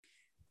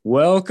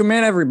Welcome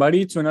in,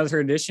 everybody, to another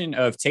edition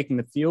of Taking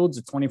the Fields,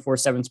 a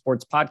 24/7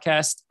 sports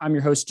podcast. I'm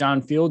your host,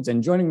 John Fields,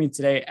 and joining me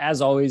today,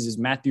 as always, is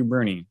Matthew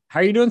Bruni.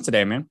 How are you doing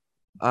today, man?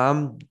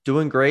 I'm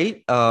doing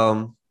great.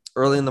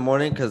 Early in the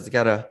morning because we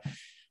got a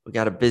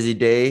busy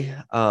day.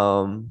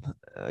 I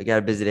got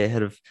a busy day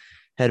ahead of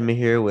me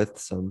here with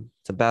some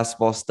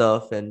basketball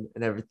stuff and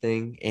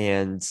everything.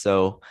 And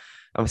so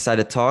I'm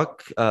excited to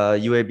talk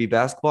UAB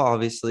basketball.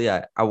 Obviously,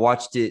 I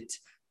watched it.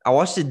 I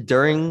watched it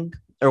during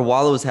or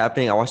while it was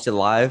happening. I watched it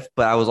live,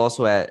 but I was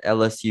also at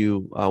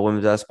LSU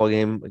women's basketball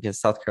game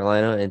against South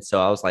Carolina, and so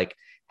I was like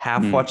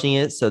half Hmm. watching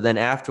it. So then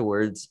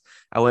afterwards,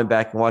 I went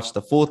back and watched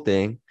the full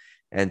thing.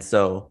 And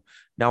so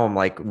now I'm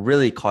like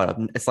really caught up.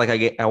 It's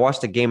like I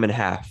watched a game and a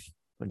half,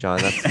 John.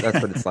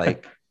 That's what it's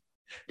like.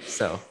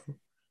 So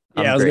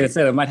Yeah, I'm I was going to great.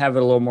 say that might have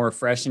it a little more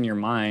fresh in your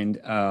mind.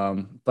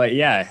 But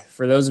yeah,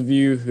 for those of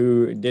you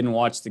who didn't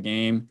watch the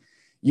game,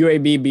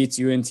 UAB beats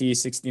UNT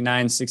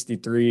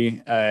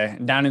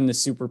 69-63 down in the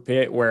Super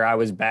Pit where I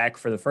was back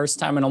for the first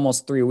time in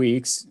almost 3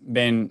 weeks.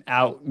 Been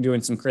out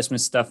doing some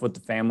Christmas stuff with the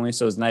family,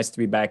 so it was nice to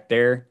be back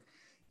there.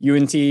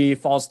 UNT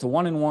falls to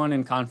 1-1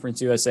 in Conference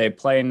USA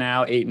play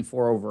now,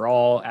 8-4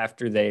 overall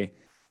after they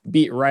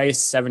beat Rice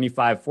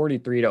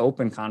 75-43 to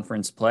open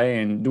conference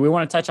play. And do we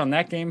want to touch on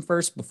that game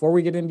first before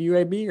we get into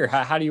UAB, or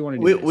how do you want to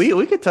do We, this? we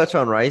we could touch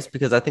on Rice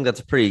because I think that's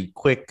a pretty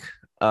quick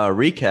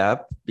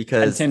recap I'd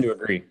because tend to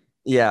agree.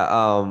 yeah,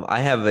 I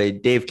have a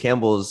Dave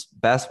Campbell's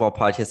basketball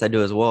podcast I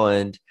do as well.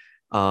 And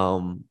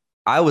um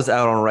I was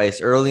out on Rice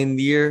early in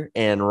the year,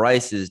 and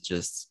Rice is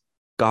just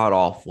god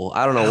awful.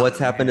 I don't know what's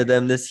Oh happened to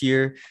man. them this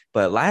year,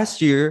 but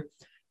last year,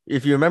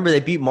 if you remember, they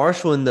beat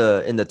Marshall in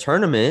the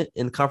tournament,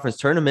 in the conference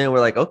tournament. We're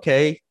like,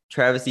 okay,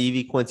 Travis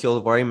Evie, Quincy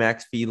Olivari,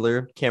 Max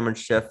Fiedler, Cameron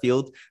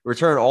Sheffield,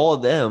 return all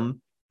of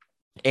them,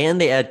 and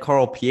they add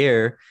Carl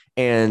Pierre,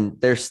 and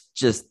they're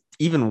just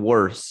even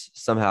worse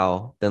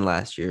somehow than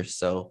last year.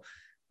 So,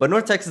 but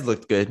North Texas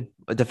looked good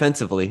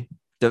defensively,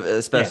 Yeah.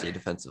 especially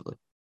defensively.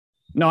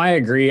 No, I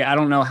agree. I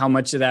don't know how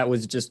much of that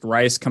was just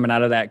Rice coming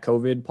out of that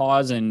COVID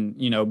pause and,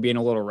 being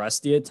a little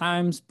rusty at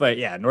times. But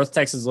yeah, North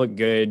Texas looked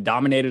good,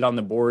 dominated on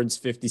the boards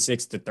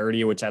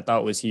 56-30, which I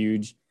thought was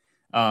huge.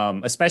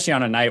 Especially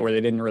on a night where they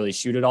didn't really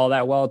shoot it all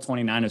that well,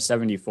 29 of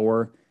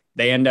 74.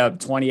 They end up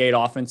 28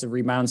 offensive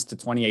rebounds to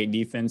 28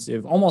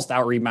 defensive, almost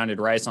out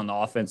rebounded Rice on the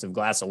offensive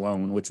glass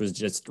alone, which was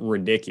just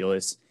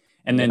ridiculous.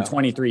 And then Yeah.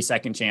 23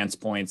 second chance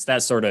points.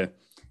 That sort of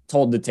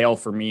told the tale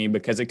for me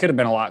because it could have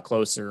been a lot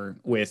closer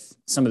with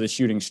some of the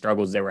shooting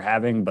struggles they were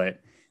having,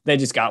 but they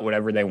just got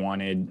whatever they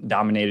wanted,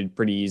 dominated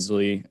pretty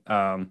easily.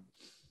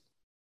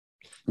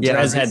 Yeah.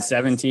 Drez had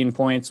 17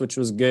 points, which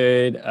was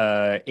good.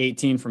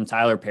 18 from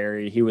Tyler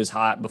Perry. He was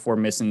hot before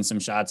missing some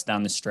shots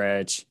down the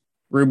stretch.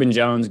 Reuben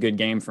Jones, good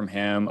game from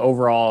him.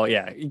 Overall,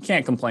 yeah, you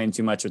can't complain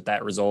too much with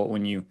that result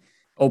when you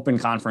open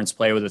conference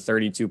play with a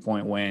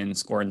 32-point win,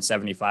 scoring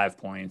 75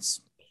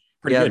 points.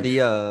 Pretty Yeah.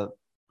 good.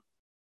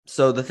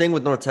 So the thing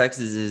with North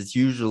Texas is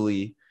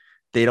usually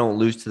they don't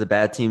lose to the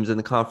bad teams in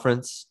the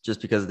conference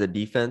just because of the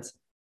defense.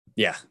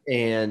 Yeah.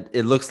 And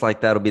it looks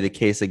like that'll be the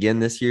case again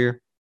this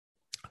year.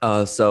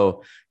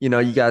 So you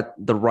got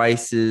the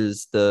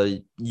Rices,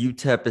 the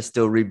UTEP is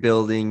still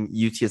rebuilding.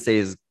 UTSA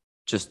is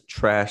just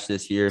trash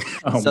this year.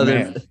 Oh,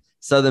 Southern man.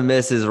 Southern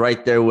Miss is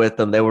right there with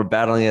them. They were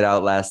battling it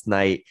out last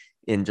night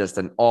in just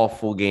an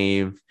awful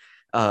game.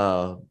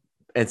 Uh,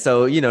 and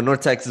so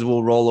North Texas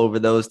will roll over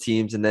those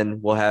teams, and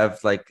then we'll have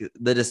like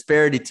the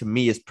disparity to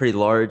me is pretty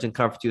large in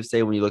Conference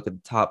USA when you look at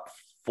the top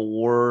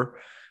four.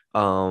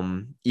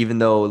 Even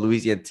though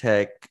Louisiana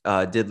Tech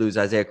did lose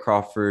Isaiah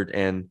Crawford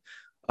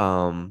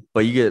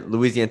but you get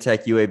Louisiana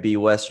Tech, UAB,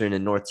 Western,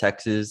 and North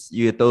Texas.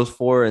 You get those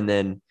four, and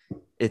then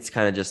it's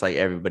kind of just like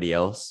everybody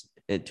else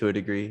to a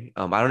degree.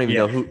 I don't even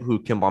know Yeah. who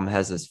Kimbom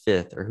has as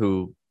fifth, or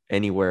who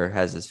anywhere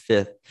has as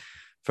fifth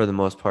for the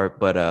most part.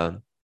 But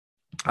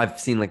I've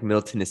seen like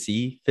Middle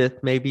Tennessee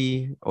fifth,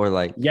 maybe, or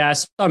like Yeah, I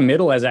saw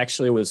Middle as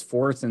actually was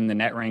fourth in the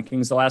net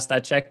rankings the last I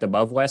checked,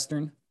 above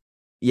Western.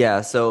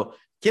 yeah. So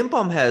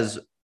Kimbom has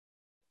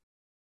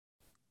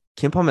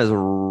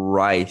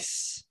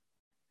Rice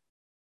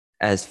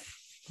as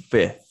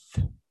fifth.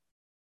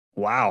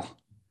 Wow.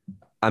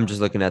 I'm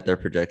just looking at their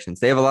projections.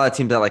 They have a lot of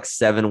teams at like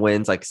 7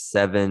 wins,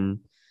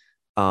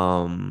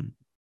 um,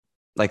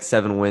 like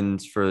 7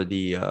 wins for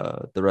the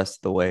rest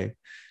of the way.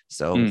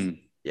 So Mm.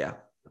 yeah,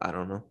 I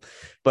don't know.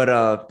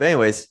 But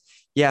anyways,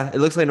 yeah, it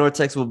looks like North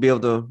Texas will be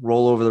able to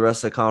roll over the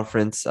rest of the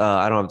conference.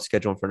 I don't have the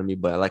schedule in front of me,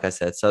 but like I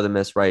said, Southern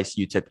Miss, Rice,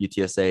 UTEP,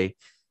 UTSA.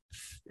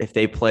 If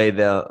they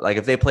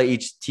play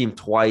each team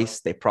twice,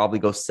 they probably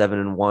go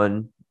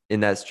 7-1 in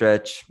that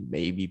stretch,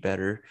 maybe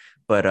better.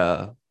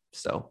 But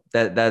so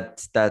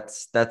that's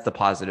the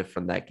positive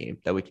from that game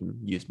that we can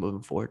use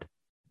moving forward.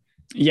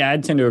 Yeah, I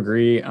tend to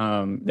agree.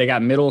 They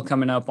got Middle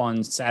coming up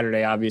on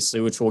Saturday,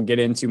 obviously, which we'll get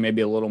into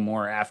maybe a little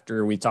more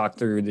after we talk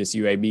through this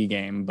UAB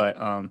game. But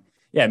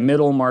yeah,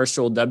 Middle,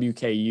 Marshall,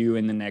 WKU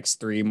in the next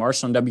three.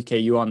 Marshall and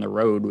WKU on the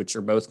road, which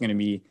are both going to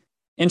be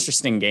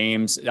interesting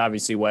games.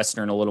 Obviously,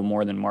 Western a little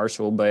more than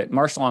Marshall, but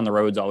Marshall on the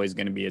road is always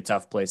going to be a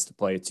tough place to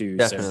play too.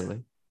 So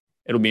Definitely.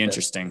 It'll be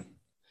interesting.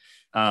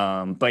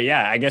 But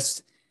yeah, I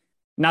guess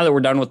now that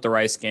we're done with the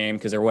Rice game,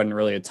 because there wasn't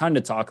really a ton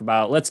to talk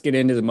about, let's get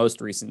into the most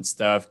recent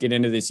stuff, get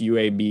into this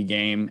UAB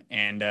game.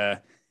 And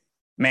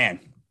man,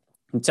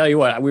 I'll tell you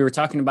what, we were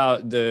talking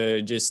about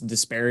the just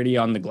disparity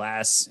on the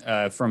glass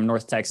from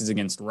North Texas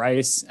against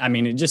Rice. I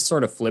mean, it just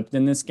sort of flipped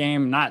in this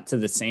game, not to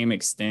the same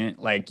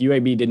extent. Like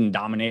UAB didn't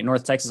dominate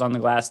North Texas on the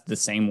glass the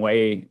same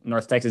way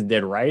North Texas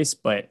did Rice,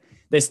 but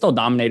they still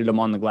dominated them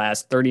on the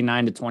glass,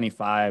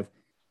 39-25.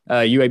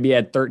 UAB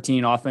had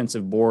 13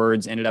 offensive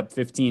boards, ended up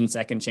 15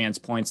 second chance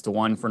points to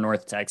 1 for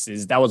North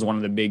Texas. That was one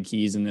of the big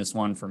keys in this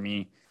one for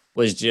me,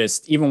 was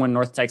just even when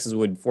North Texas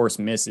would force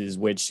misses,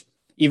 which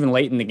even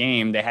late in the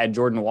game, they had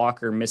Jordan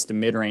Walker missed a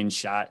mid-range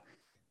shot,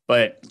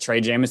 but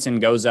Trey Jamison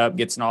goes up,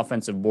 gets an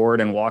offensive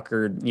board, and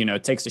Walker,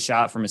 takes a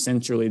shot from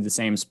essentially the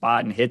same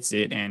spot and hits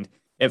it. And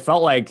it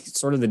felt like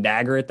sort of the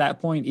dagger at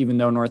that point, even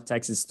though North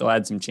Texas still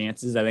had some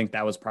chances. I think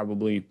that was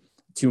probably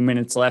 2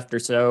 minutes left or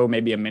so,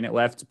 maybe a minute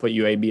left to put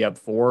UAB up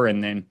 4.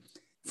 And then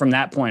from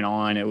that point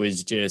on, it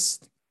was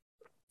just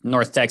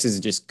North Texas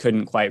just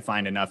couldn't quite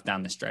find enough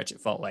down the stretch. It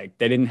felt like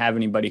they didn't have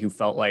anybody who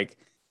felt like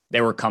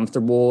they were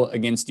comfortable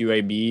against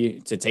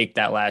UAB to take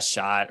that last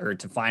shot or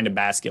to find a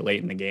basket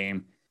late in the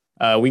game.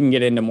 We can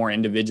get into more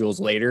individuals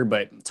later,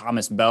 but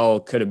Thomas Bell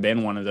could have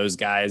been one of those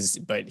guys,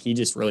 but he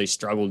just really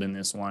struggled in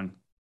this one.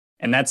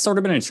 And that's sort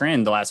of been a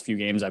trend the last few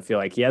games. I feel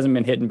like he hasn't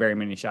been hitting very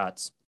many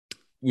shots.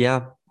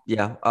 Yeah.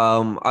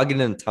 I'll get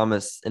into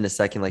Thomas in a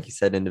second, like you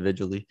said,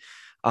 individually.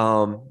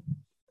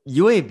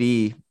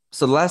 UAB,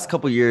 so the last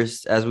couple of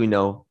years, as we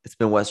know, it's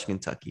been Western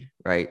Kentucky,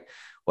 right?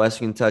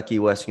 Western Kentucky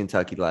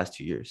the last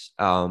 2 years.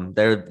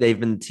 They've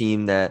been a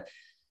team that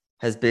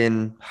has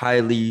been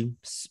highly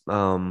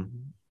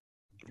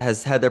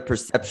has had their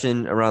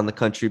perception around the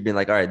country being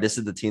like, all right, this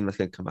is the team that's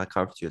going to come out of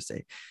Conference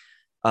USA.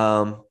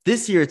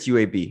 This year it's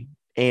UAB,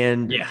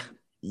 and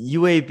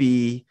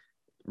UAB,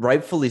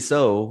 rightfully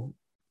so,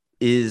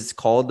 is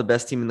called the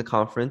best team in the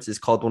conference, is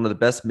called one of the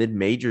best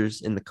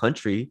mid-majors in the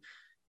country.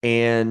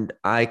 And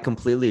I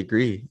completely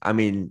agree. I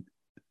mean,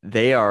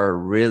 they are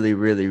really,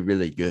 really,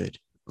 really good.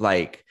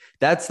 Like,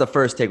 that's the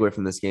first takeaway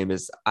from this game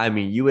is, I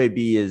mean,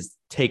 UAB is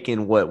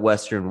taking what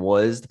Western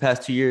was the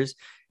past 2 years,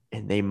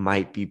 and they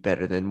might be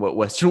better than what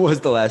Western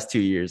was the last 2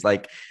 years.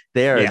 Like,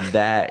 they are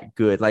that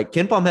good. Like,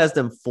 KenPom has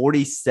them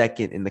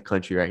 42nd in the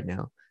country right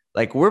now.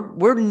 Like,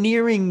 we're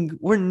nearing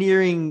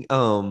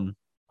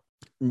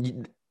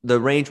the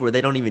range where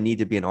they don't even need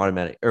to be an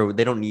automatic, or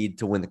they don't need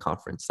to win the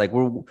conference. Like,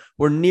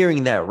 we're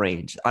nearing that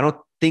range. I don't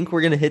think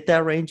we're going to hit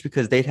that range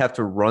because they'd have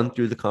to run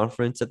through the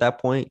conference at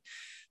that point.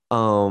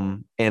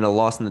 And a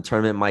loss in the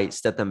tournament might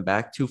step them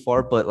back too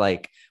far, but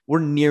like, we're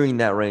nearing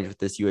that range with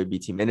this UAB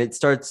team. And it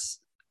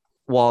starts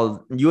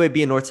while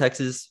UAB and North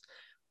Texas,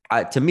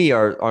 to me,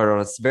 are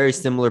on a very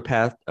similar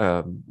path,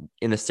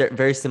 in a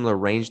very similar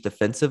range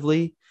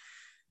defensively.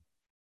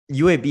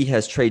 UAB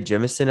has Trey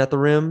Jemison at the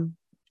rim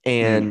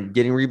and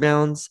getting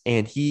rebounds,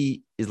 and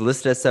he is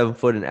listed at 7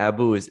 foot, and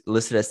Abu is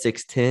listed at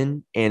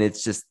 6'10", and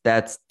it's just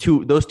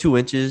those 2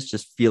 inches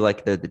just feel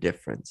like they're the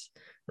difference,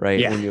 right?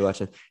 Yeah. When you're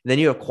watching. And then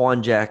you have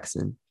Quan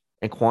Jackson,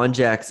 and Quan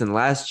Jackson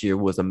last year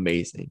was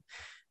amazing,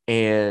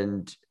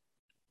 and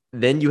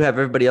then you have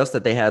everybody else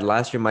that they had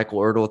last year: Michael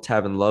Ertl,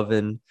 Tavin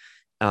Lovin,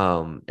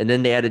 and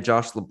then they added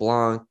Josh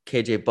LeBlanc,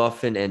 KJ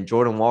Buffin, and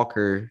Jordan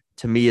Walker.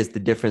 To me, is the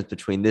difference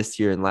between this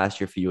year and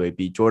last year for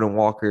UAB. Jordan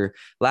Walker,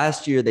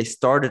 last year they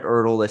started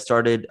Ertl, they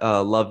started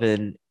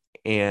Lovin,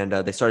 and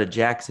they started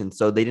Jackson,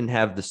 so they didn't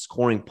have the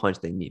scoring punch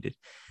they needed.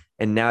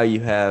 And now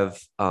you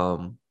have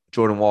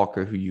Jordan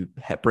Walker, who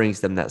brings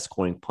them that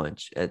scoring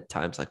punch at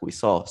times, like we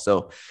saw.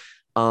 So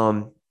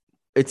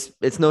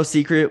it's no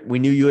secret. We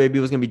knew UAB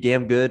was going to be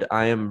damn good.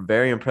 I am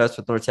very impressed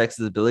with North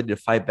Texas' ability to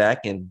fight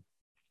back and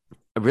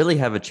really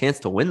have a chance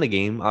to win the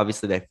game.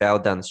 Obviously, they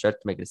fouled down the stretch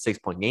to make it a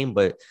 6-point game,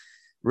 but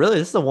really,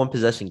 this is a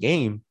 1-possession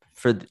game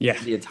for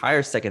the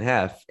entire second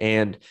half.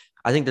 And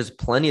I think there's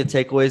plenty of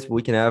takeaways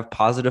we can have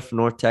positive for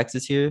North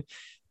Texas here.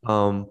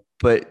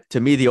 But to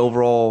me, the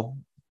overall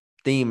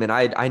theme, and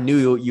I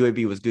knew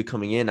UAB was good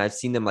coming in. I've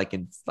seen them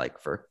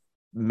for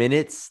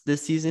minutes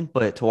this season,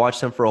 but to watch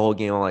them for a whole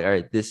game, I'm like, all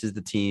right, this is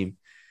the team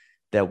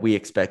that we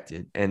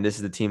expected. And this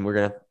is the team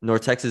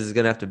North Texas is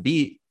going to have to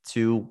beat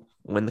to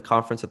win the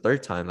conference a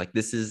third time. Like,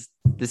 this is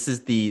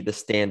the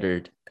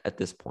standard at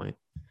this point.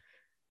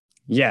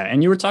 Yeah,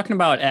 and you were talking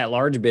about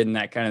at-large bid and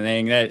that kind of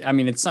thing. That, I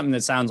mean, it's something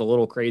that sounds a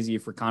little crazy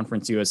for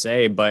Conference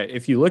USA, but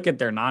if you look at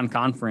their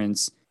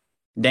non-conference,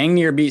 dang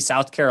near beat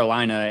South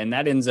Carolina, and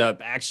that ends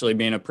up actually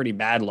being a pretty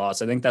bad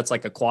loss. I think that's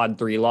like a quad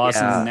 3 loss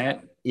in the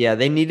net. Yeah,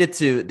 they needed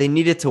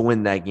to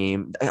win that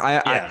game.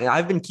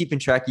 I've been keeping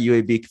track of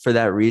UAB for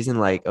that reason.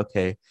 Like,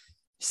 okay,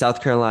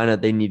 South Carolina,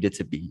 they needed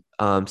to beat.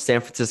 San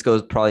Francisco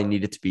probably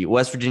needed to beat.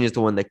 West Virginia is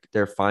the one that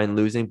they're fine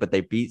losing, but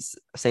they beat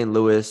St.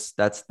 Louis.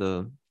 That's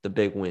the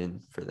big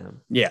win for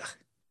them. Yeah.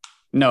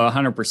 No,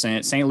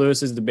 100%. St.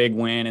 Louis is the big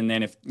win. And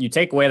then if you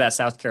take away that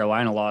South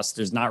Carolina loss,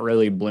 there's not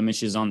really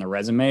blemishes on the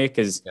resume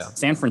because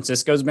San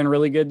Francisco's been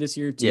really good this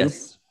year too.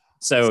 Yes.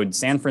 So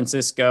San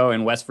Francisco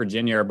and West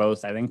Virginia are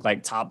both, I think,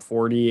 like top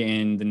 40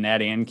 in the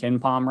net and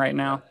KenPom right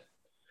now.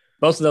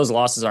 Both of those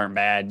losses aren't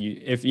bad.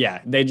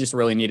 They just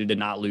really needed to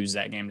not lose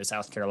that game to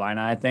South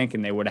Carolina, I think,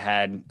 and they would have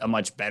had a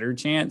much better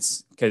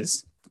chance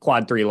because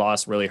quad 3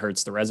 loss really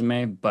hurts the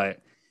resume. But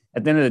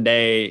at the end of the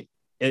day,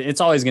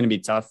 it's always going to be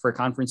tough for a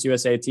Conference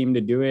USA team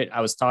to do it.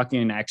 I was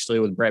talking actually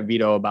with Brett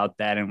Vito about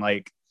that, and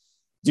like,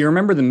 do you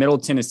remember the Middle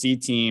Tennessee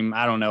team?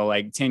 I don't know,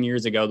 like 10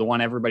 years ago, the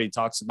one everybody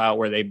talks about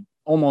where they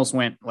almost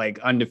went like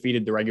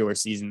undefeated the regular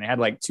season. They had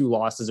like 2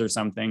 losses or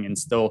something, and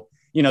still,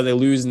 they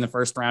lose in the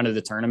first round of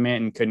the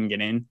tournament and couldn't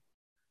get in.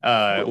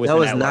 That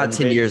was not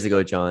 10 years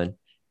ago, John.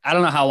 I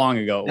don't know how long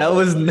ago that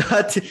was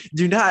not.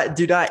 Do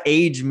not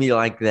age me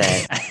like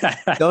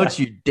that. Don't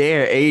you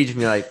dare age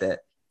me like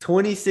that.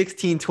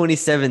 2016,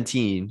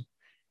 2017.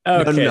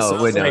 Okay,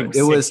 no.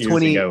 It was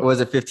 20.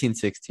 Was it 15,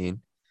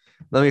 16?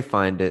 Let me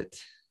find it.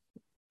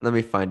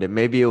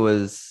 Maybe it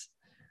was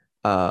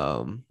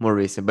more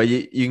recent, but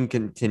you can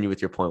continue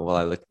with your point while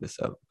I look this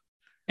up.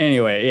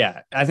 Anyway,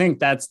 yeah, I think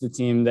that's the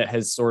team that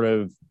has sort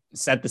of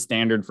set the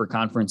standard for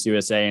Conference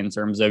USA in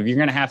terms of you're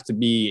going to have to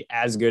be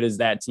as good as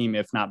that team,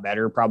 if not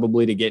better,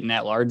 probably to get in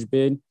that large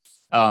bid.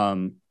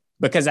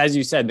 Because as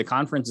you said, the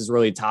conference is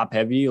really top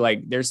heavy.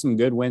 Like there's some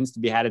good wins to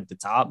be had at the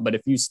top, but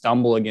if you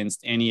stumble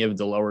against any of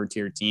the lower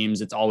tier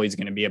teams, it's always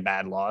going to be a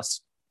bad loss.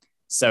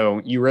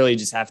 So you really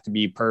just have to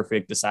be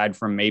perfect aside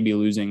from maybe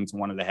losing to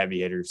one of the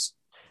heavy hitters.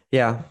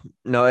 Yeah,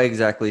 no,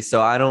 exactly.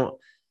 So I don't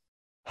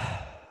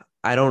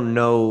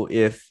know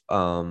if,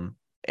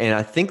 and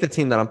I think the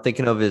team that I'm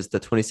thinking of is the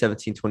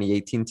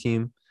 2017-2018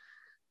 team.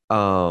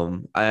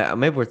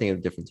 Maybe we're thinking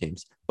of different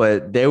teams,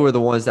 but they were the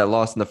ones that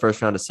lost in the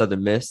first round of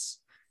Southern Miss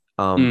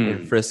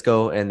in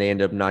Frisco, and they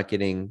ended up not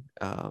getting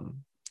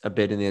a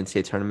bid in the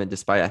NCAA tournament,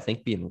 despite I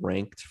think being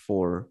ranked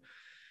for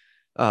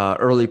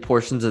early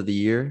portions of the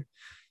year.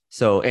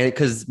 So, and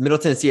because Middle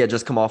Tennessee had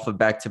just come off of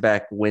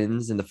back-to-back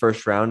wins in the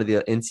first round of the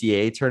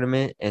NCAA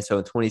tournament, and so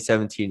in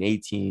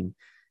 2017-18,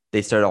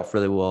 they started off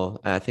really well.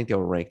 I think they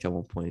were ranked at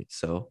one point.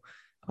 So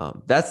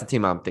that's the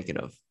team I'm thinking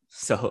of.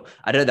 So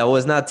that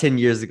was not 10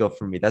 years ago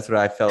for me. That's what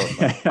I felt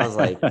like. I was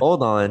like,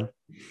 hold on.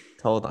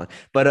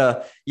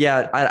 But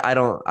yeah, I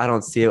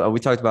don't see it. We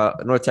talked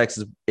about North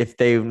Texas. If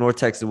North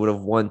Texas would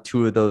have won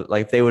 2 of those,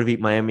 like if they would have beat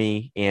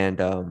Miami and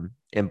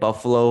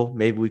Buffalo,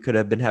 maybe we could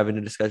have been having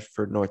a discussion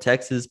for North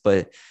Texas,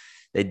 but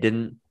they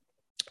didn't.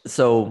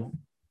 So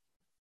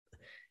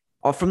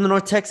from the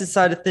North Texas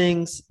side of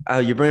things,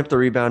 you bring up the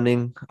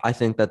rebounding. I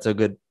think that's a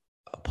good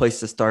place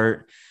to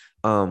start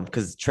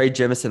because Trey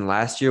Jemison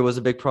last year was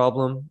a big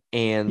problem.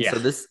 And so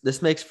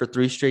this makes for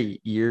 3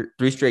 straight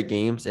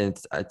games. And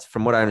it's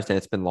from what I understand,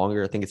 it's been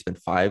longer. I think it's been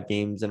 5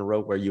 games in a row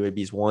where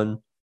UAB's won.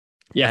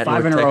 Yeah,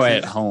 5 in a row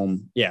at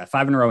home. Yeah,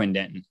 5 in a row in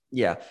Denton.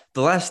 Yeah,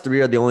 the last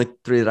 3 are the only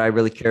 3 that I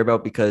really care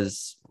about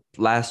because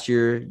last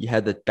year you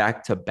had the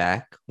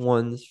back-to-back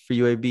ones for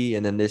UAB,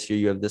 and then this year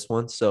you have this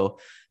one. So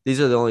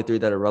these are the only 3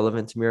 that are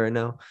relevant to me right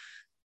now.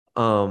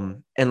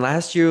 And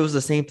last year it was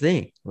the same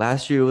thing.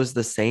 Last year it was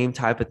the same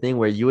type of thing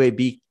where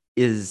UAB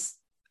is,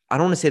 I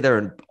don't want to say they're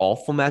an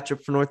awful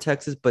matchup for North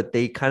Texas, but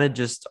they kind of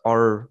just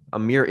are a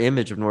mirror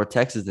image of North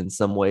Texas in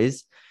some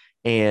ways.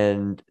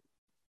 And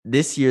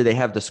this year they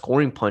have the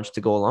scoring punch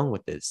to go along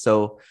with it.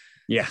 So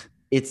yeah,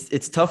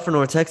 it's tough for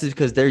North Texas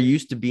because they're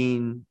used to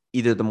being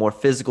either the more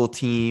physical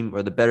team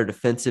or the better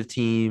defensive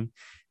team.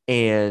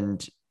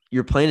 And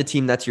you're playing a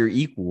team that's your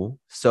equal.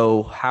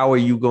 So how are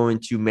you going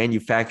to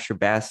manufacture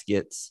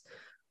baskets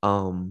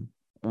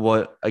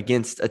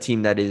against a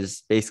team that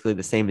is basically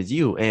the same as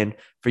you? And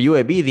for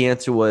UAB, the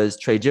answer was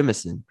Trey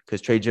Jemison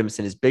because Trey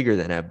Jemison is bigger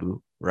than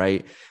Abu,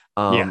 right?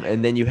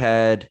 And then you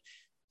had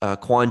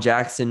Quan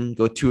Jackson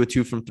go 2 of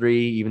 2 from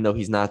 3, even though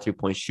he's not a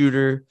 3-point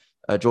shooter.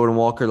 Jordan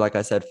Walker, like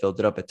I said, filled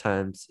it up at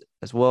times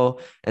as well.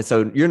 And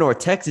so you're North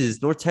Texas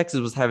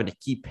was having to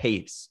keep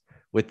pace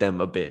with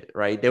them a bit,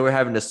 right? They were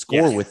having to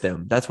score with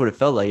them. That's what it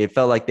felt like. It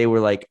felt like they were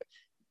like,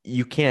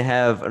 you can't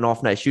have an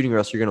off night shooting or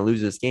else you're going to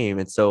lose this game.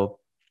 And so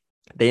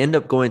they end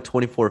up going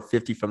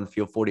 24-50 from the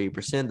field,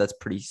 48%. That's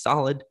pretty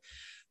solid.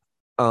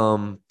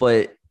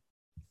 But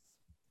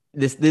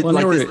they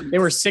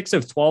were 6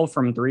 of 12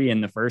 from 3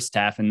 in the first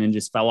half and then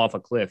just fell off a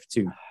cliff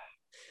too.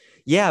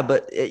 Yeah,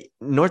 but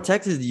North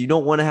Texas, you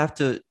don't want to have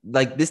to –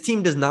 like this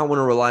team does not want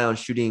to rely on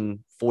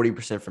shooting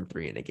 40% from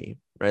 3 in a game,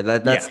 right?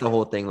 That's the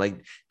whole thing.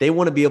 Like they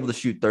want to be able to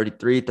shoot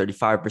 33,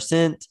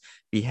 35%,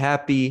 be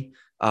happy,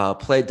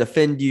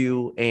 defend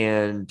you,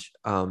 and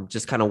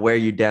just kind of wear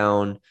you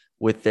down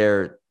with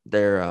their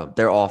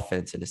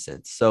offense in a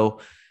sense.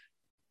 So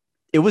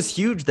it was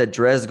huge that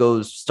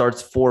Drez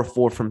starts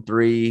 4-4 from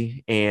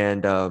 3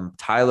 and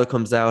Tyler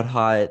comes out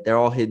hot. They're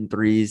all hitting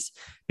threes.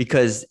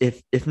 Because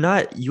if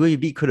not,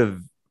 UAB could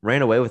have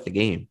ran away with the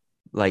game.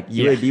 Like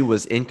UAB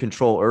was in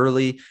control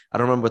early. I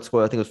don't remember what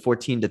score. I think it was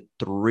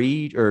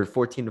 14-3 or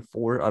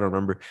 14-4. I don't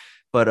remember.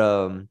 But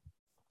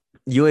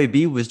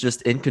UAB was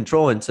just in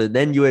control. And so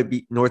then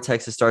North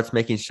Texas starts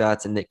making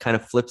shots and it kind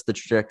of flips the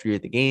trajectory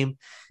of the game.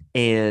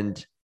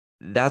 And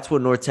that's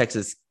what North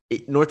Texas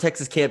North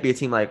Texas can't be a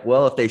team like,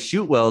 well, if they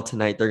shoot well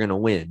tonight, they're going to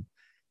win.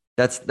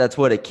 That's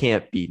what it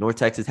can't be. North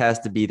Texas has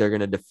to be, they're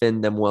going to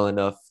defend them well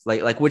enough,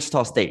 like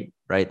Wichita State,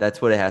 right?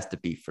 That's what it has to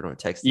be for North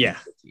Texas to Yeah.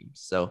 beat the team.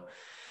 So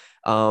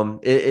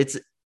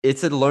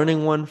it's a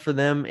learning one for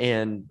them,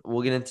 and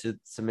we'll get into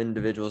some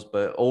individuals,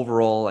 but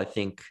overall, I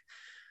think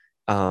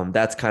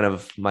that's kind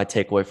of my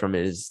takeaway from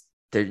it is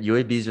their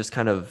UAB is just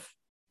kind of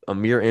a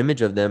mirror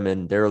image of them,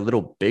 and they're a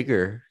little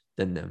bigger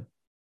than them.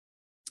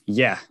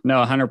 Yeah, no,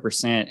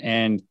 100%.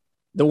 And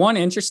the one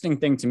interesting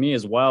thing to me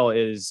as well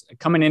is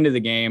coming into the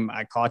game,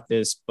 I caught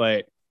this,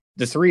 but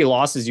the 3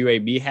 losses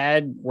UAB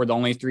had were the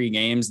only 3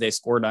 games they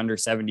scored under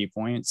 70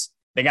 points.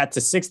 They got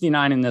to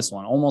 69 in this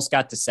one, almost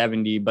got to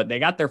 70, but they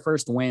got their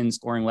first win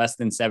scoring less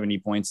than 70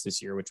 points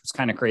this year, which was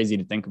kind of crazy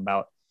to think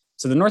about.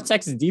 So the North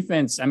Texas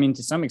defense, I mean,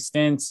 to some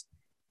extent,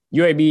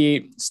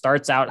 UAB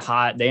starts out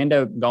hot. They end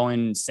up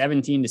going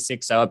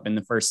 17-6 up in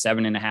the first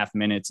 7.5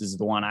 minutes is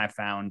the one I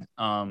found.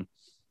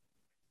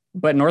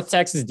 But North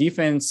Texas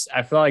defense,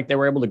 I feel like they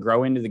were able to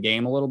grow into the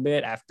game a little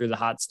bit after the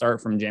hot start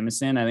from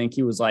Jemison. I think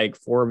he was like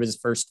 4 of his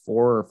first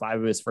 4 or 5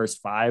 of his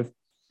first 5.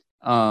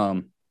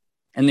 And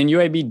then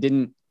UAB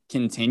didn't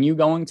continue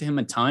going to him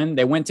a ton.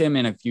 They went to him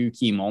in a few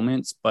key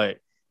moments, but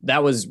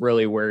that was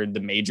really where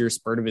the major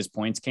spurt of his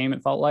points came,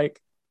 it felt like.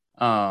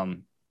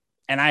 And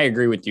I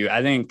agree with you.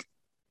 I think,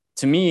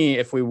 to me,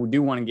 if we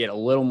do want to get a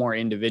little more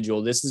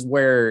individual, this is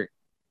where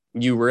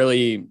you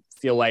really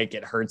feel like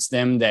it hurts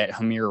them that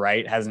Hamir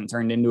Wright hasn't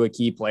turned into a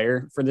key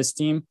player for this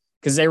team,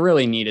 because they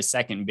really need a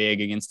second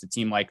big against a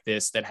team like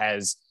this that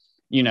has,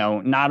 you know,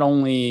 not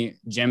only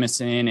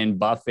Jemison and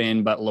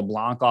Buffin, but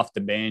LeBlanc off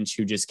the bench,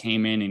 who just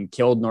came in and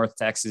killed North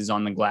Texas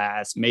on the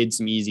glass, made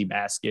some easy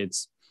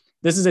baskets.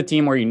 This is a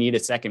team where you need a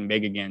second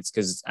big against,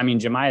 because, I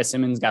mean, Jemiah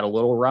Simmons got a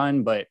little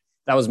run, but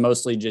that was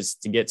mostly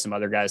just to get some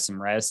other guys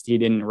some rest. He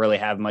didn't really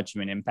have much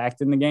of an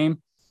impact in the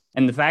game.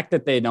 And the fact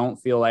that they don't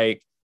feel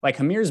like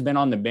Hamir's been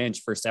on the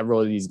bench for several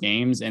of these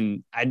games,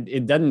 and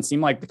it doesn't seem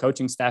like the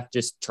coaching staff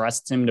just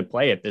trusts him to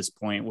play at this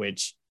point,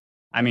 which,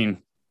 I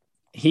mean,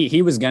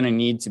 he was going to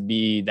need to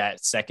be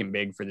that second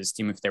big for this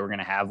team if they were going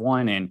to have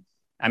one. And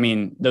I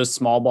mean, those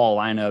small ball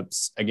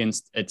lineups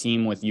against a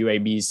team with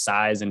UAB's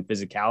size and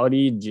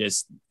physicality,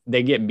 just,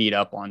 they get beat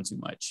up on too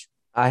much.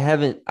 I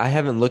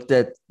haven't looked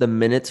at the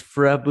minutes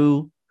for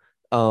Abu.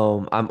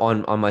 I'm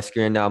on my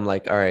screen now. I'm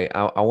like, all right,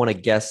 I want to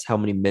guess how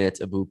many minutes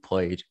Abu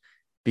played,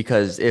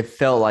 because it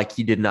felt like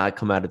he did not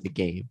come out of the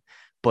game,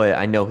 but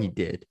I know he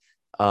did.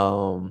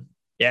 Yeah,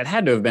 it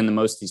had to have been the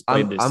most he's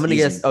played this season. I'm gonna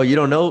guess. Oh, you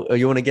don't know? Oh,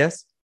 you want to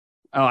guess?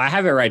 Oh, I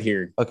have it right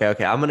here. Okay.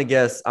 I'm gonna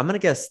guess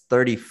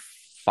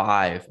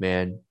 35,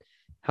 man.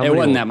 It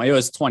wasn't that much. It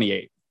was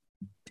 28.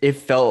 It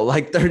felt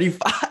like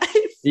 35.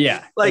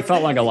 Yeah, it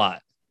felt like a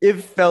lot. It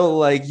felt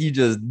like he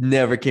just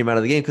never came out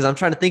of the game, because I'm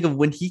trying to think of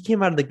when he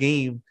came out of the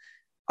game.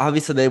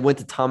 Obviously, they went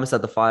to Thomas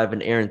at the 5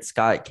 and Aaron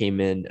Scott came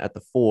in at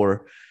the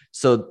 4.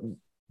 So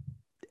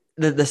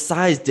the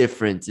size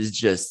difference is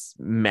just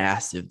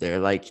massive there.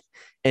 Like,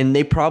 and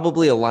they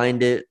probably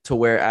aligned it to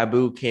where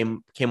Abu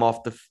came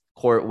off the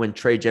court when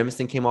Trey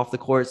Jemison came off the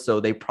court. So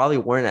they probably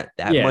weren't at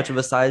that much of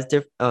a size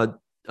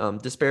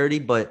disparity,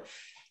 but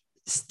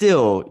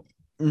still,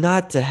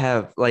 not to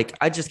have, like,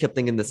 I just kept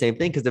thinking the same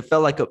thing, because it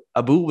felt like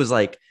Abu was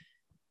like,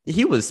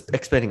 he was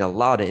expending a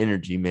lot of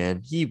energy,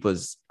 man. He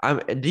didn't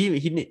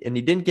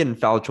get in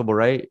foul trouble,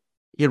 right?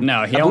 He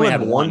only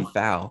had one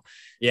foul.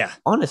 Yeah.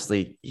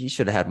 Honestly, he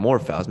should have had more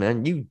fouls,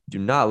 man. You do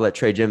not let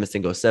Trey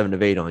Jemison go 7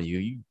 of 8 on you.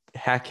 You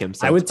hack him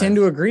sometimes. I would tend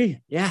to agree.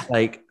 Yeah.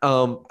 Like,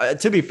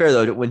 to be fair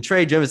though, when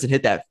Trey Jemison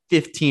hit that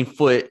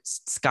 15-foot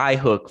sky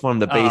hook from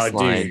the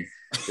baseline,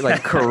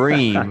 like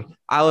Kareem,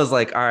 I was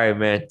like, all right,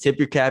 man, tip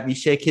your cap. You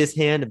shake his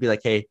hand and be like,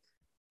 hey,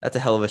 that's a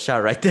hell of a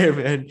shot right there,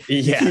 man.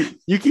 Yeah.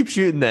 You keep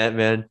shooting that,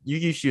 man. You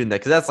keep shooting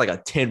that, because that's like a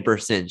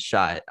 10%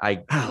 shot.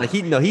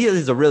 He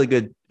is a really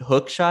good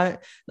hook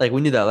shot. Like,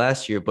 we knew that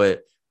last year,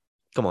 but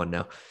come on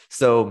now.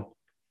 So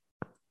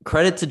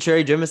credit to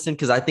Trey Jemison,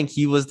 because I think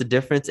he was the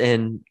difference.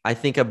 And I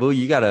think, Abu,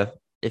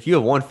 if you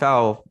have one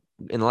foul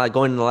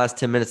going in the last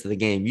 10 minutes of the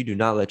game, you do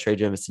not let Trey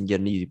Jemison get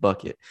an easy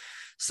bucket.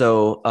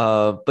 So,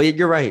 but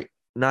you're right.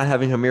 Not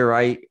having Hamir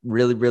Wright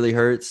really, really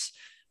hurts.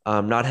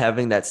 Not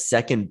having that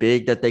second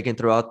big that they can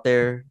throw out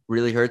there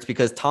really hurts,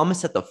 because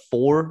Thomas at the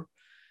 4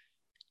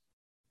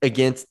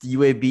 against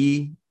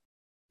UAB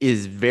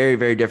is very,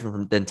 very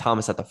different than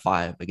Thomas at the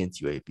 5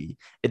 against UAB.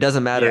 It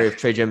doesn't matter if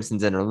Trey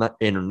Jemison's in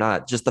or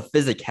not. Just the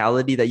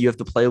physicality that you have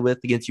to play with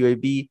against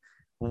UAB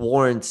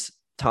warrants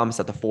Thomas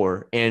at the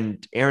 4.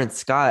 And Aaron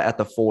Scott at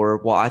the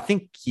 4, well, I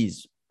think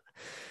he's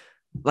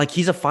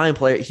a fine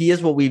player. He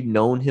is what we've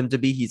known him to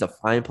be. He's a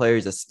fine player.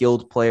 He's a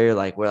skilled player.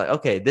 Like, we're like,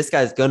 okay, this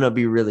guy's going to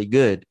be really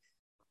good.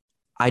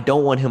 I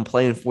don't want him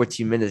playing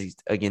 14 minutes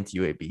against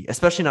UAB,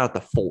 especially not at the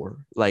 4.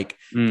 Like,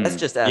 that's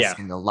just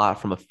asking a lot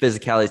from a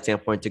physicality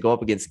standpoint, to go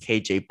up against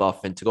KJ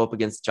Buffin, to go up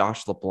against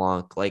Josh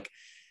LeBlanc. Like,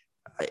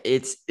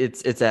 it's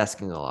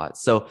asking a lot.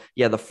 So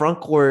yeah, the front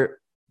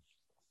court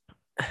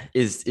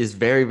is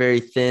very, very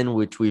thin,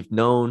 which we've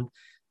known.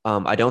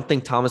 I don't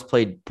think Thomas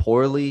played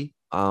poorly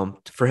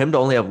For him to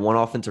only have one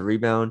offensive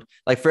rebound,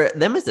 like for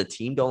them as a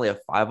team to only have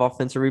 5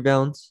 offensive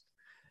rebounds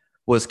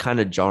was kind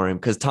of jarring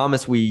because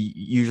Thomas, we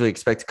usually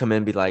expect to come in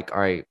and be like,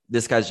 all right,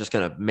 this guy's just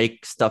going to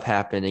make stuff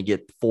happen and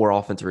get 4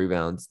 offensive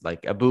rebounds.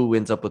 Like Abu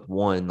ends up with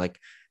 1. Like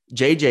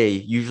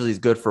JJ usually is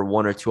good for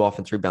 1 or 2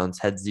 offensive rebounds,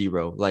 had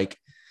 0. Like,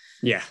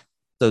 Yeah.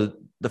 so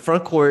the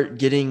front court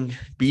getting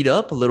beat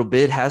up a little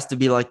bit has to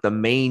be like the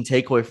main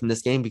takeaway from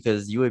this game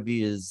because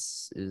UAB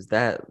is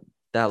that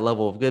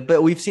level of good.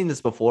 But we've seen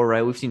this before,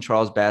 right? We've seen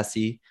Charles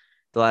Bassey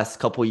the last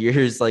couple of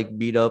years like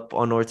beat up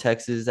on North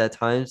Texas at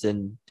times,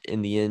 and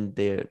in the end,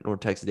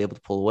 North Texas is able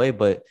to pull away.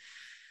 But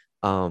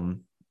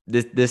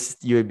this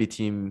UAB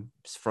team's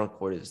front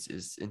court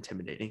is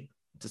intimidating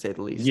to say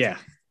the least. Yeah,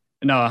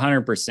 no,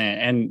 100%.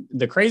 And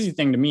the crazy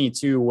thing to me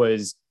too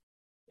was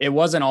it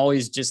wasn't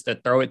always just a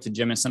throw it to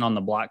Jemison on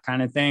the block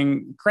kind of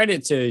thing.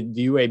 Credit to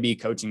the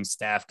UAB coaching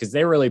staff because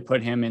they really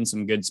put him in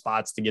some good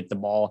spots to get the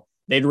ball.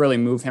 They'd really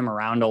move him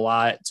around a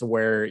lot to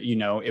where,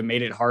 it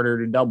made it harder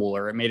to double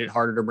or it made it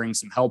harder to bring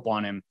some help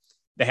on him.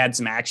 They had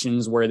some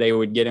actions where they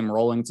would get him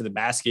rolling to the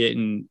basket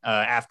and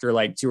after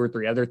like 2 or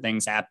 3 other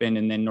things happened,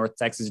 and then North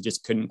Texas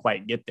just couldn't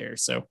quite get there.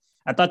 So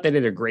I thought they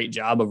did a great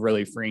job of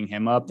really freeing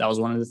him up. That was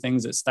one of the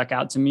things that stuck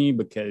out to me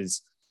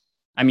because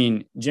I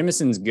mean,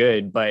 Jemison's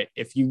good, but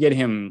if you get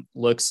him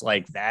looks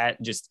like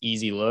that, just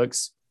easy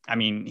looks, I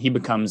mean, he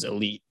becomes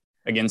elite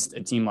against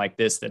a team like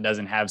this that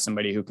doesn't have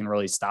somebody who can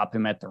really stop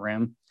him at the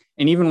rim.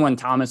 And even when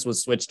Thomas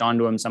was switched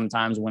onto him,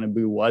 sometimes when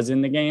Abu was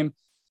in the game,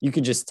 you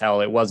could just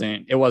tell it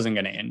wasn't going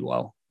to end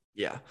well.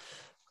 Yeah.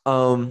 I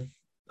want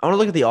to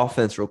look at the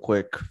offense real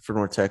quick for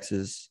North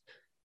Texas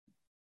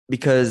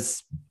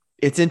because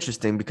it's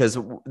interesting because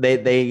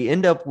they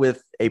end up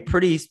with a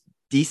pretty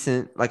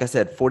decent, like I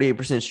said,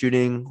 48%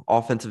 shooting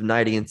offensive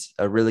night against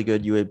a really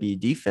good UAB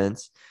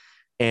defense.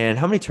 And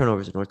how many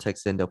turnovers did North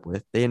Texas end up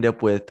with? They end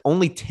up with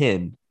only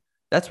 10.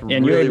 That's and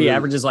really, UAB really,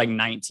 averages like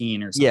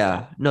 19 or something.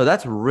 Yeah, no,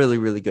 that's really,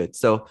 really good.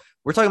 So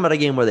we're talking about a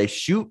game where they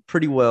shoot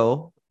pretty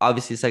well.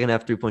 Obviously, second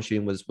half 3-point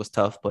shooting was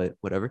tough, but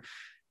whatever.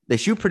 They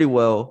shoot pretty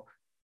well.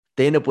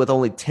 They end up with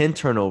only 10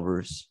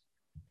 turnovers,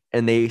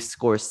 and they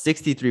score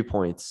 63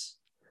 points.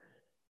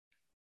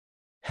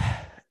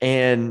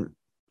 And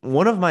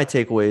one of my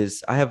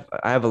takeaways, I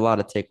have a lot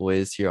of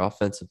takeaways here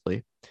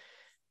offensively,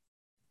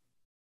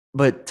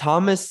 but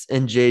Thomas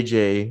and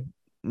JJ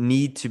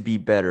need to be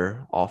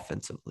better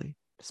offensively,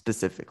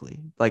 specifically.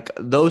 Like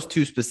those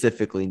two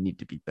specifically need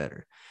to be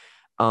better.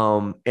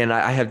 And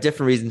I have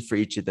different reasons for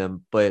each of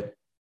them, but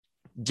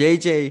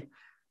JJ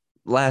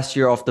last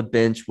year off the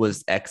bench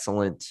was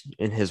excellent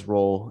in his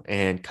role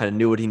and kind of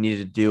knew what he needed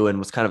to do and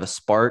was kind of a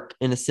spark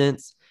in a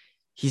sense.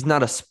 He's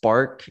not a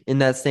spark in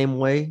that same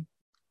way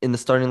in the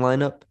starting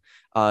lineup.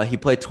 He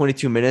played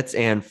 22 minutes,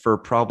 and for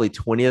probably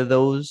 20 of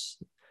those,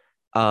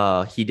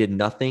 he did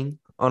nothing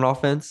on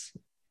offense.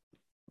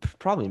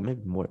 Probably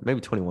maybe more, maybe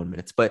 21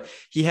 minutes. But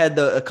he had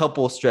a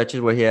couple of stretches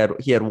where he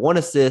had 1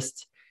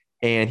 assist,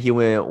 and he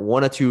went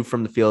 1 or 2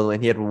 from the field,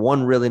 and he had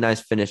 1 really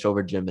nice finish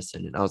over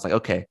Jemison. And I was like,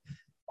 okay,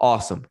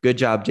 awesome, good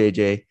job,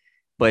 JJ.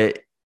 But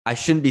I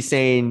shouldn't be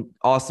saying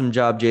awesome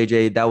job,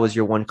 JJ. That was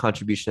your 1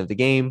 contribution of the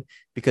game,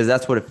 because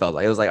that's what it felt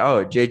like. It was like,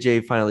 oh,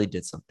 JJ finally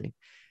did something.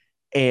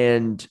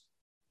 And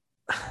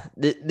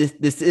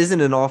this isn't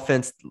an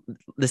offense.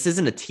 This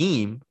isn't a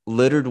team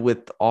littered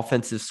with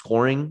offensive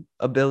scoring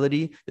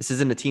ability. This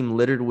isn't a team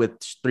littered with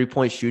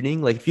 3-point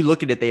shooting. Like if you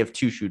look at it, they have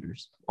 2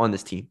 shooters on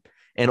this team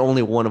and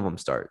only one of them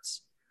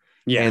starts.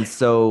 Yeah. And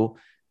so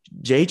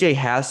JJ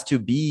has to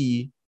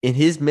be in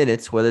his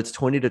minutes, whether it's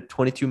 20 to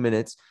 22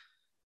 minutes,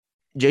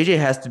 JJ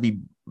has to be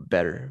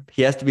better.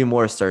 He has to be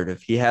more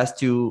assertive. He has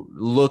to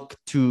look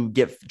to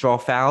draw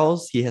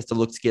fouls. He has to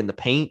look to get in the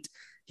paint.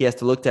 He has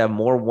to look to have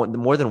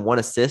more than 1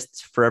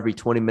 assist for every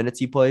 20 minutes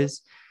he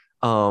plays.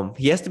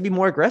 He has to be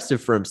more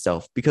aggressive for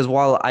himself because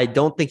while I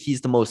don't think he's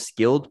the most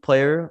skilled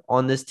player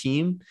on this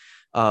team,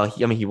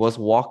 he was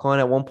walk-on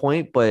at one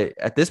point, but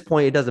at this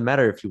point, it doesn't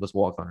matter if he was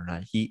walk-on or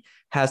not. He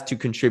has to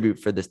contribute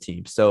for this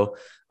team. So,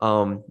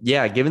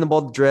 giving the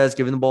ball to Drez,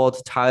 giving the ball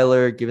to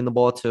Tyler, giving the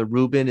ball to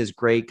Ruben is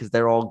great because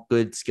they're all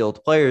good,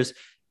 skilled players,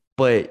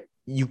 but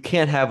you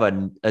can't have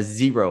a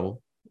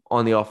 0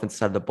 on the offensive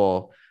side of the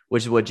ball,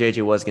 which is what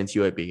JJ was against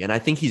UAB. And I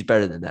think he's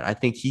better than that. I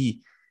think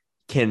he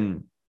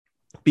can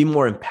be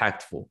more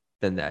impactful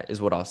than that is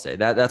what I'll say.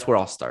 That's where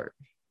I'll start.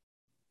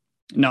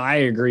 No, I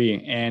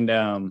agree. And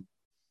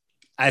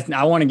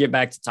I want to get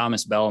back to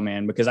Thomas Bell,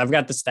 man, because I've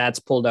got the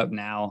stats pulled up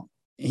now.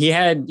 He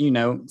had,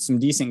 some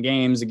decent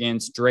games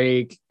against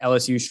Drake,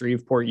 LSU,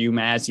 Shreveport,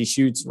 UMass. He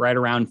shoots right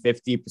around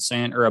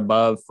 50% or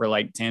above for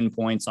like 10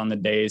 points on the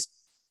days.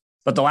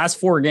 But the last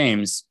 4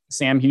 games,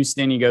 Sam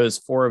Houston, he goes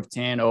 4 of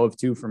 10, 0 of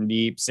 2 from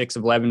deep, 6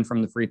 of 11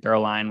 from the free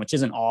throw line, which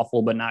isn't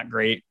awful, but not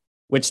great.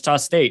 Wichita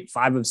State,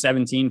 5 of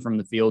 17 from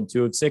the field,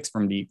 2 of 6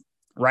 from deep.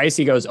 Rice,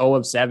 he goes 0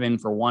 of 7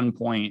 for 1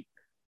 point.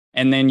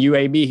 And then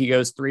UAB, he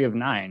goes 3 of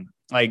 9.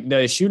 Like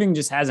the shooting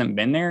just hasn't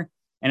been there.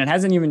 And it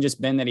hasn't even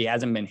just been that he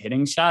hasn't been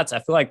hitting shots. I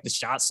feel like the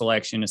shot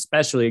selection,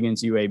 especially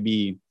against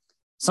UAB,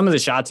 some of the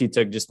shots he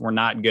took just were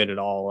not good at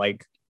all.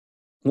 Like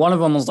One of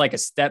them was like a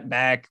step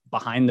back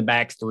behind the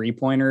back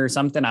 3-pointer or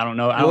something. I don't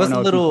know. I It don't was a know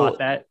if you little, caught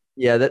that.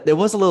 yeah, that it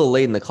was a little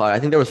late in the clock. I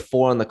think there was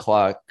 4 on the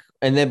clock.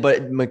 And then,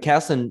 but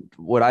McCaslin,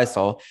 what I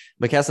saw,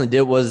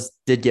 McCaslin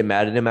did get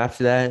mad at him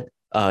after that.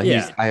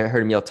 Yeah. I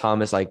heard him yell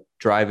Thomas, like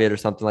drive it or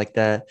something like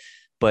that.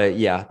 But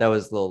yeah, that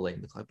was a little late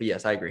in the clock. But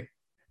yes, I agree.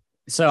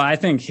 So I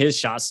think his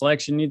shot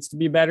selection needs to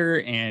be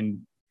better.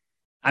 And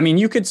I mean,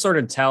 you could sort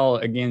of tell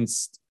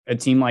against a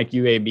team like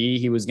UAB,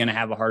 he was going to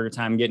have a harder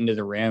time getting to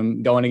the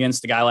rim. Going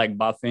against a guy like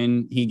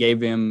Buffin, he gave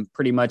him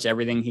pretty much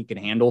everything he could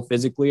handle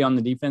physically on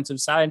the defensive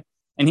side.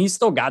 And he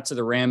still got to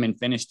the rim and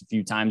finished a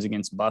few times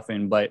against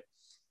Buffin, but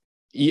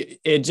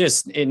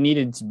it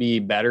needed to be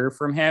better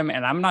from him.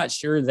 And I'm not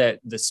sure that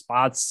the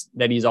spots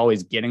that he's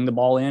always getting the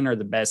ball in are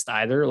the best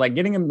either. Like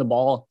getting him the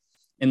ball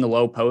in the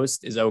low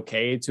post is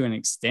okay to an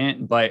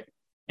extent, but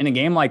in a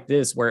game like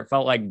this where it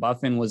felt like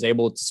Buffin was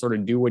able to sort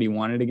of do what he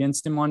wanted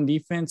against him on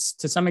defense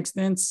to some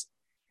extent,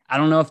 I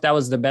don't know if that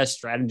was the best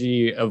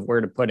strategy of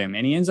where to put him.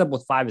 And he ends up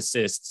with 5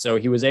 assists. So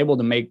he was able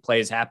to make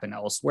plays happen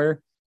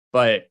elsewhere.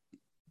 But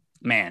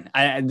man,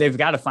 they've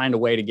got to find a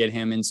way to get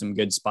him in some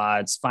good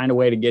spots, find a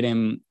way to get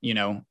him,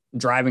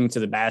 driving to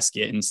the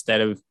basket instead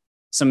of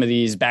some of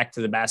these back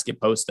to the basket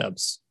post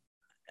ups.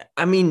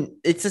 I mean,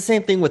 it's the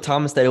same thing with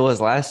Thomas that it was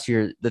last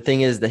year. The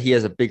thing is that he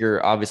has a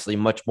bigger, obviously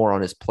much more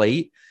on his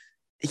plate.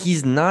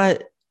 He's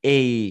not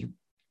a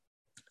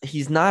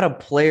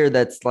player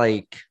that's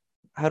like,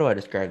 how do I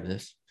describe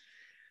this?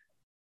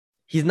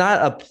 He's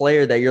not a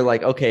player that you're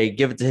like, okay,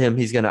 give it to him.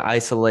 He's going to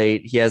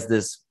isolate. He has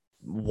this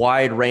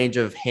wide range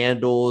of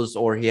handles,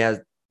 or he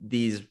has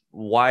these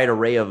wide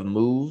array of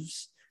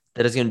moves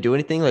that is going to do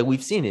anything. Like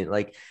we've seen it.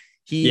 Like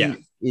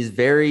he is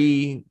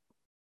very,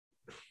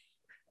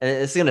 and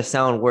it's going to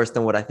sound worse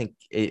than what I think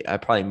I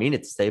probably mean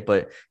it to say,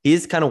 but he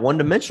is kind of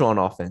one-dimensional on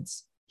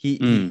offense.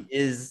 He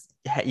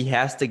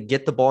has to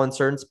get the ball in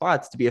certain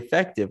spots to be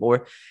effective,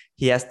 or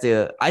he has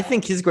to. I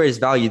think his greatest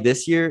value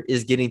this year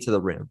is getting to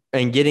the rim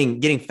and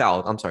getting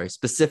fouled. I'm sorry,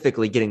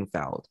 specifically getting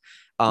fouled.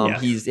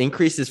 He's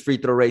increased his free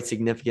throw rate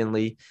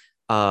significantly.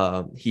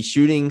 He's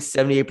shooting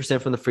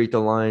 78% from the free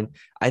throw line.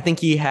 I think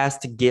he has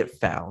to get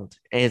fouled.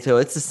 And so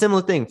it's a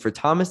similar thing for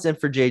Thomas and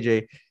for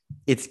JJ.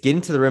 It's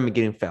getting to the rim and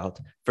getting fouled.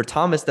 For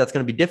Thomas, that's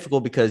going to be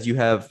difficult because you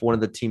have one of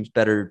the team's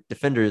better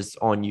defenders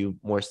on you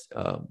most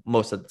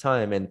of the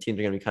time, and teams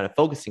are going to be kind of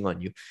focusing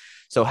on you.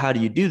 So how do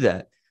you do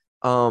that?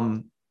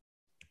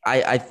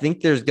 I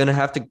think there's going to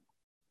have to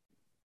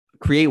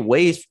create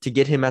ways to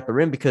get him at the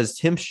rim, because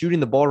him shooting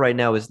the ball right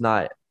now is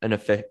not an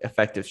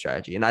effective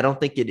strategy. And I don't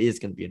think it is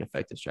going to be an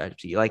effective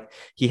strategy. Like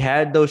he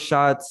had those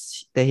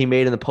shots that he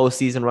made in the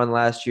postseason run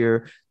last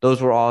year.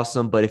 Those were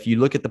awesome. But if you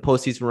look at the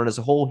postseason run as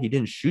a whole, he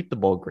didn't shoot the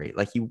ball great.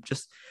 Like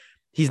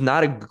he's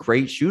not a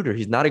great shooter.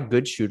 He's not a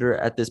good shooter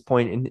at this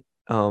point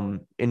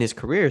in his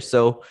career.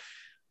 So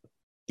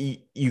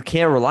you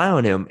can't rely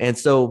on him. And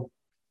so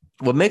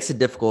what makes it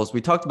difficult is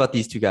we talked about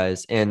these two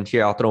guys, and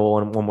here I'll throw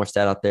one more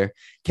stat out there.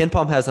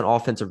 KenPom has an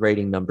offensive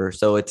rating number.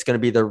 So it's going to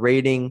be the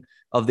rating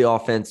of the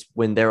offense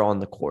when they're on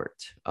the court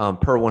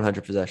per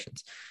 100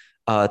 possessions.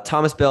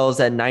 Thomas Bell is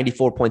at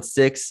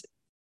 94.6.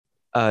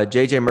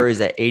 JJ Murray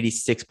is at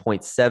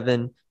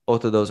 86.7.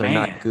 Both of those are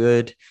not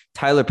good.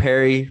 Tyler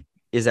Perry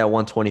is at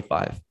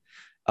 125.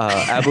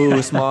 Abu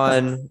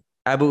Usman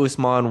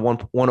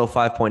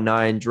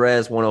 105.9.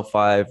 Drez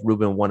 105.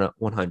 Ruben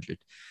 100.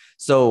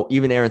 So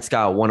even Aaron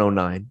Scott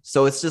 109.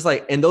 So it's just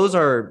like, and those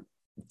are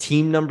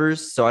team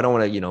numbers. So I don't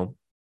want to,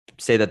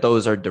 say that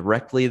those are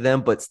directly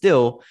them, but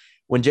still,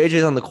 when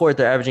JJ's on the court,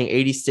 they're averaging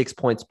 86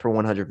 points per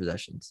 100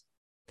 possessions.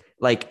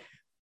 Like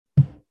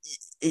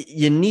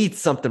you need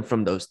something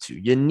from those two.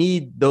 You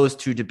need those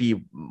two to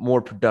be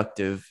more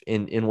productive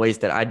in ways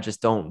that I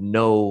just don't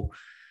know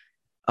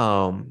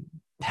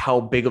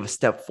how big of a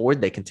step forward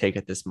they can take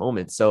at this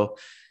moment. So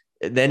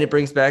then it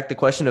brings back the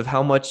question of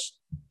how much,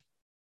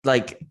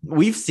 like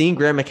we've seen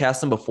Grant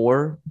McCasland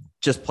before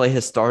just play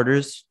his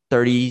starters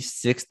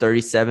 36,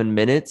 37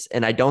 minutes.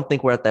 And I don't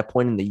think we're at that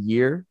point in the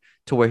year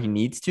to where he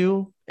needs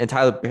to. And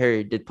Tyler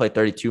Perry did play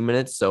 32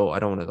 minutes. So I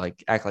don't want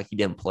to act like he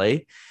didn't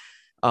play.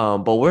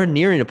 But we're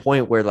nearing a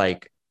point where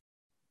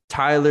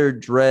Tyler,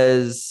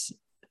 Drez,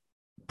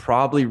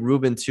 probably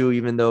Ruben too,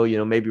 even though,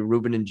 maybe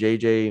Ruben and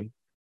JJ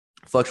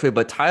fluctuate,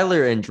 but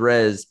Tyler and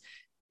Drez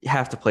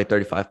have to play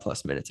 35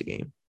 plus minutes a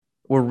game.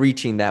 We're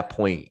reaching that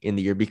point in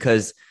the year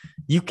because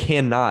you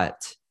cannot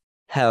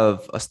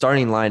have a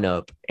starting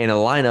lineup and a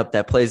lineup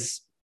that plays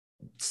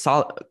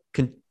solid,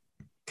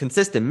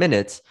 consistent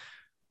minutes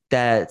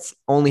that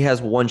only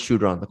has one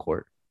shooter on the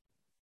court.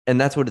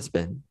 And that's what it's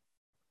been.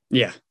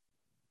 Yeah.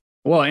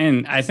 Well,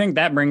 and I think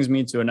that brings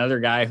me to another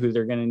guy who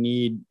they're going to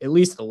need at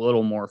least a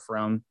little more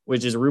from,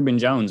 which is Ruben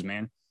Jones,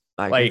 man.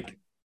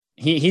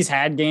 He's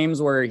had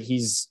games where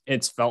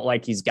it's felt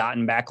like he's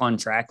gotten back on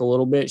track a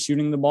little bit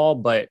shooting the ball,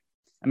 but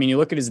I mean, you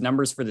look at his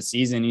numbers for the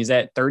season, he's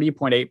at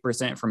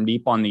 30.8% from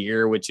deep on the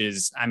year, which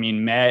is,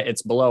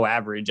 it's below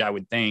average, I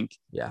would think.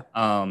 Yeah.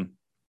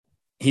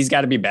 He's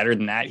got to be better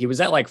than that. He was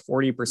at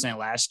 40%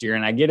 last year,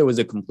 and I get it was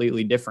a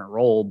completely different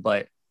role,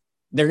 but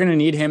they're going to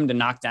need him to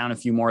knock down a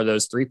few more of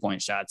those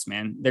 3-point shots,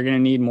 man. They're going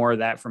to need more of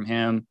that from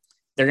him.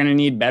 They're going to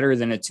need better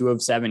than a 2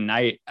 of 7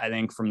 night, I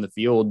think, from the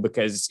field,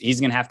 because he's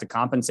going to have to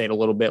compensate a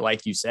little bit,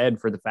 like you said,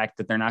 for the fact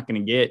that they're not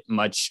going to get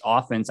much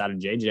offense out of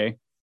JJ.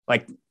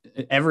 Like,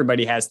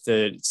 everybody has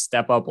to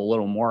step up a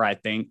little more, I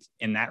think,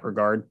 in that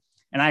regard.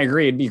 And I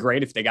agree, it'd be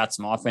great if they got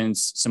some more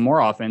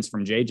offense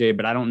from JJ,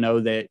 but I don't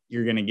know that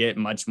you're going to get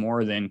much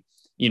more than,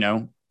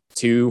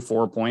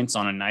 2-4 points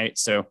on a night.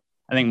 So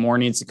I think more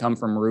needs to come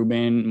from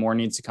Rubin, more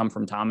needs to come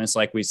from Thomas,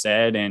 like we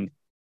said, and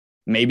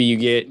maybe you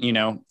get,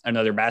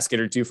 another basket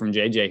or two from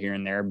JJ here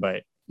and there.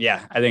 But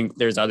yeah, I think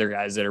there's other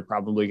guys that are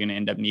probably going to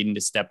end up needing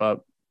to step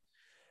up.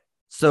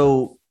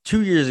 So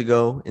 2 years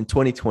ago in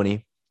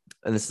 2020,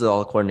 and this is all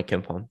according to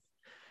KenPom,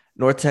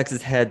 North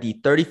Texas had the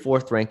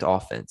 34th ranked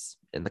offense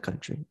in the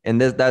country.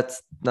 And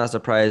that's not a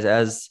surprise.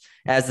 As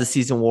the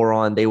season wore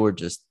on, they were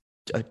just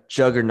a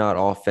juggernaut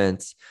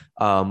offense.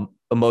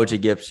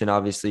 Emoji Gibson,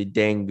 obviously,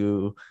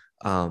 Dangu,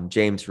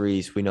 James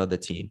Reese, we know the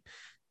team.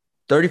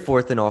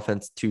 34th in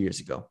offense 2 years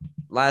ago.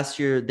 Last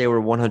year, they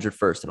were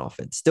 101st in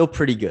offense. Still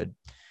pretty good.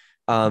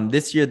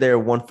 This year, they're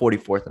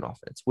 144th in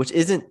offense, which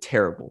isn't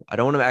terrible. I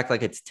don't want to act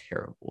like it's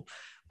terrible.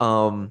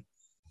 And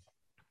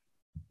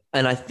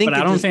I think, but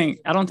I don't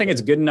think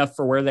it's good enough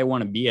for where they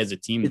want to be as a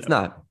team. It's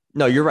not.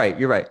 No, you're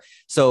right.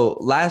 So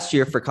last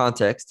year, for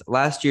context,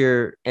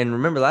 and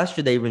remember, last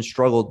year they even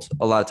struggled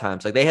a lot of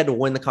times. Like, they had to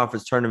win the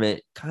conference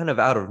tournament kind of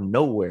out of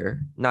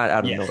nowhere, not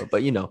out of nowhere,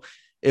 but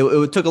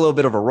it took a little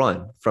bit of a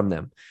run from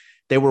them.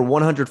 They were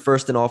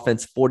 101st in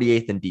offense,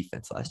 48th in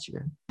defense last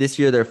year. This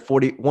year, they're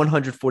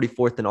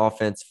 144th in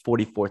offense,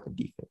 44th in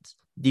defense.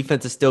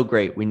 Defense is still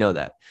great. We know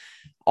that.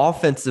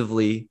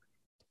 Offensively,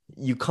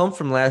 you come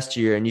from last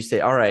year and you say,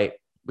 all right,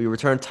 we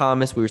return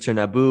Thomas, we return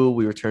Abu,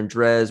 we return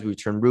Drez, we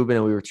return Rubin,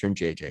 and we return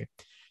JJ.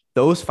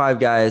 Those 5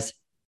 guys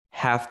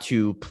have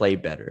to play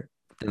better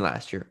than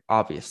last year,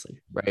 obviously,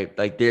 right?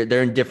 Like,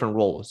 they're in different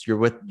roles.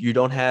 You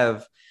don't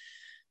have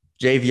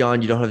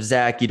Javion, you don't have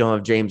Zach, you don't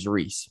have James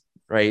Reese,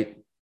 right?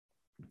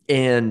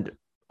 And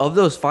of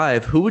those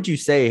 5, who would you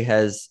say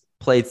has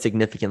played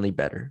significantly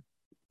better?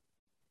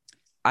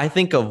 I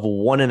think of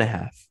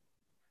 1.5.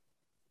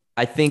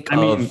 I think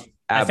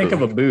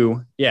of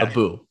Abu. Yeah.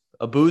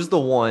 Abu's the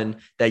one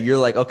that you're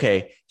like,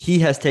 okay, he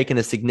has taken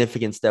a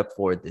significant step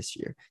forward this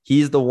year.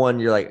 He's the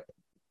one you're like,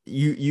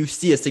 you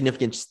see a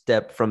significant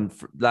step from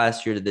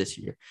last year to this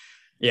year.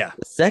 Yeah.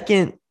 The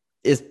second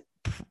is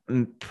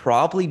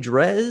probably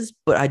Drez,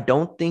 but I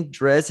don't think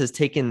Drez has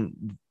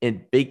taken a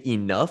big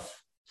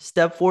enough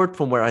step forward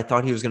from where I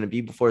thought he was going to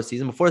be before the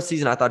season. Before the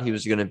season, I thought he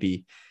was going to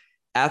be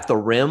at the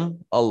rim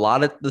a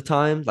lot of the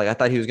time. Like, I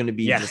thought he was going to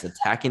be just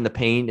attacking the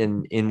paint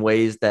in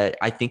ways that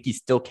I think he's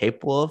still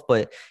capable of,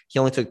 but he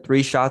only took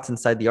 3 shots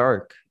inside the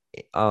arc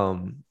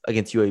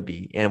against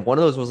UAB. And one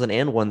of those was an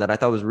and one that I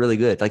thought was really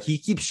good. Like, he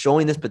keeps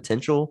showing this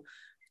potential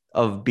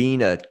of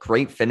being a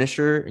great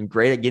finisher and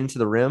great at getting to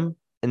the rim,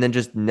 and then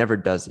just never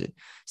does it.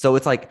 So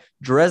it's like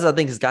Drez, I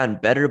think, has gotten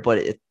better, but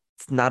it's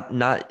not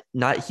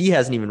he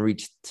hasn't even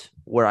reached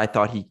where I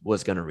thought he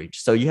was going to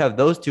reach. So you have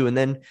those 2, and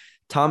then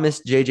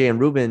Thomas, JJ, and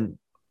Rubin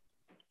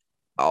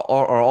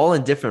are all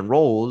in different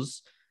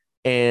roles,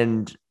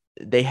 and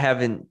they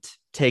haven't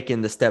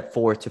taken the step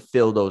forward to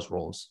fill those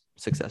roles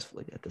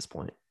successfully at this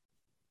point.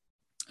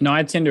 No,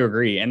 I tend to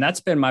agree. And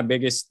that's been my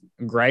biggest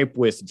gripe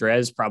with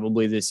Drez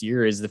probably this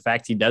year, is the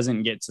fact he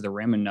doesn't get to the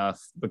rim enough,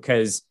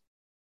 because,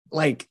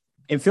 like,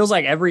 it feels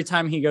like every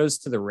time he goes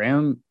to the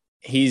rim,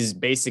 he's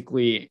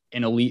basically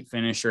an elite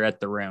finisher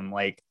at the rim.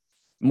 Like,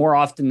 more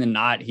often than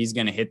not, he's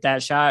going to hit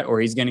that shot, or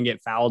he's going to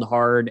get fouled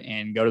hard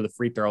and go to the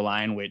free throw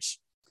line, which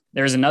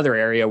there's another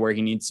area where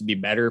he needs to be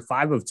better.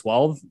 5 of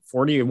 12,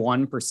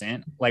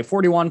 41%, like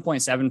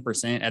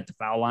 41.7% at the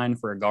foul line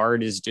for a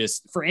guard is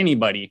just, for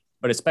anybody,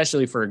 but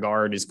especially for a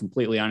guard, is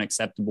completely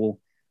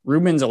unacceptable.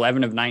 Rubin's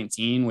 11 of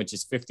 19, which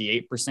is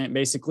 58%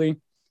 basically.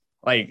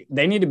 Like,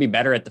 they need to be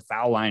better at the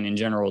foul line in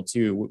general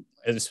too,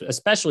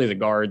 especially the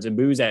guards.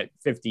 Abu's at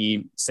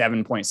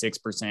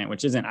 57.6%,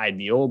 which isn't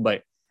ideal,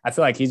 but I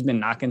feel like he's been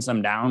knocking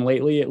some down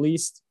lately, at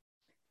least.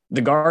 The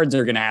guards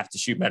are going to have to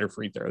shoot better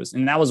free throws.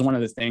 And that was one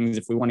of the things,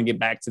 if we want to get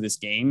back to this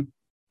game,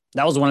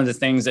 that was one of the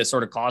things that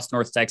sort of cost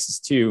North Texas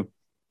too.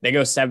 They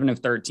go 7 of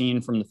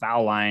 13 from the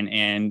foul line.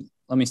 And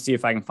let me see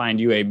if I can find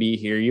UAB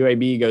here.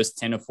 UAB goes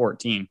 10 of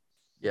 14.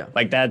 Yeah.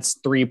 Like, that's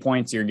 3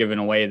 points you're giving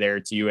away there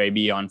to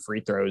UAB on free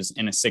throws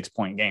in a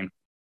 6-point game.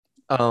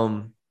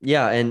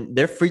 Yeah. And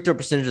their free throw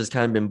percentage has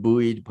kind of been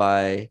buoyed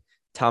by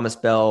Thomas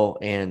Bell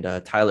and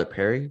Tyler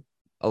Perry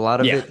a lot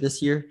of it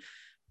this year.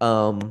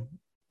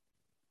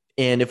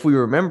 And if we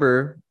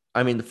remember,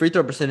 I mean, their free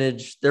throw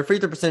percentage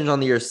on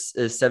the year is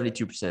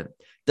 72%.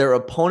 Their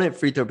opponent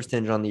free throw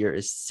percentage on the year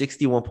is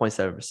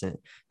 61.7%,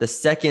 the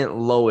second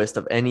lowest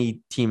of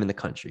any team in the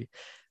country.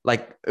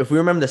 Like, if we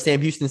remember the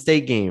Sam Houston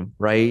State game,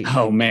 right?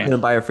 Oh, man.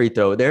 Couldn't buy a free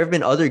throw. There have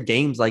been other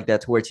games like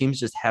that to where teams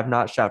just have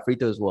not shot free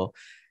throws well.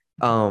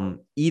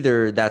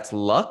 Either that's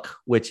luck,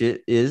 which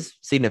it is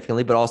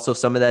significantly, but also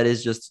some of that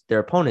is just their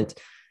opponents.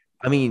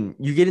 I mean,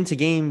 you get into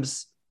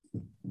games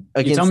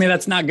You tell me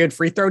that's not good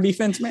free throw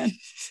defense, man.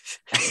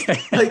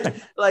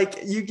 like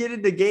you get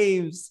into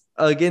games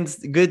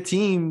against good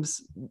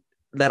teams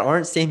that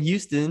aren't Sam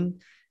Houston,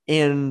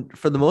 and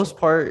for the most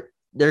part,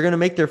 they're going to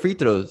make their free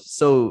throws.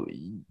 So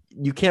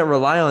you can't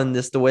rely on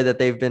this the way that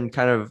they've been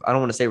kind of, I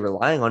don't want to say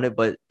relying on it,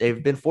 but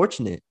they've been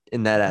fortunate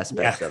in that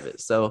aspect of it.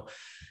 So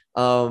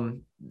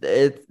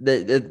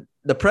the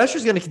pressure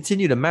is going to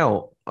continue to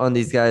mount on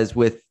these guys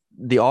with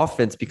the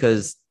offense,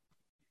 because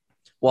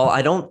while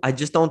I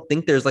just don't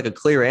think there's like a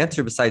clear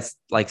answer besides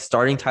like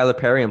starting Tyler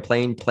Perry and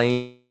playing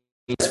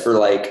for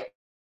like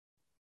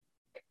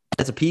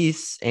as a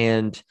piece.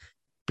 And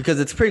because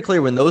it's pretty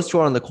clear when those two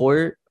are on the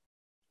court,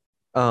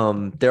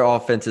 their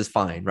offense is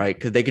fine, right?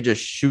 Because they could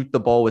just shoot the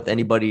ball with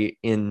anybody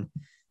in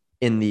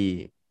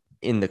the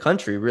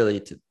country,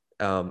 really.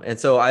 And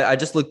so I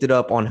just looked it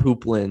up on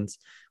Hooplands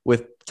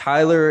with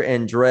Tyler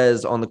and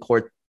Drez on the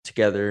court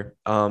together.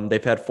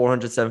 They've had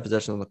 407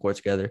 possessions on the court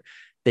together.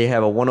 They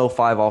have a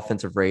 105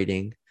 offensive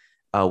rating,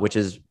 which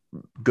is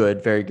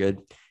good, very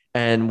good.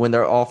 And when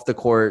they're off the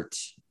court,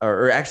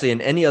 or actually in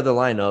any other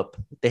lineup,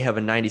 they have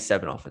a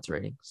 97 offense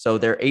rating. So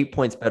they're 8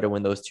 points better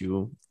when those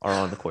two are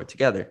on the court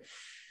together.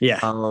 Yeah.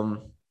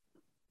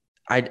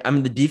 I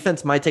mean, the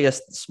defense might take a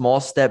small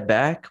step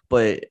back,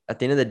 but at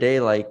the end of the day,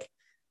 like,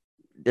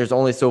 there's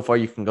only so far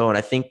you can go. And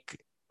I think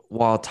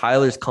while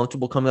Tyler's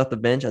comfortable coming off the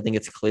bench, I think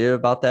it's clear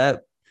about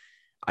that.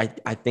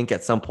 I think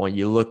at some point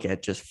you look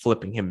at just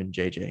flipping him and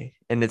JJ.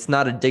 And it's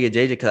not a dig at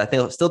JJ, because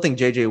I still think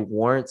JJ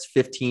warrants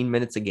 15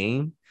 minutes a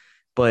game.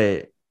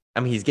 But, I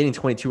mean, he's getting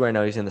 22 right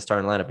now. He's in the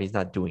starting lineup. He's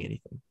not doing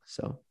anything.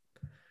 So,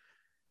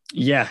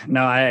 yeah,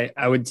 no,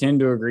 I would tend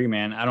to agree,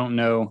 man. I don't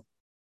know.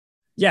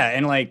 Yeah,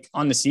 and like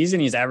on the season,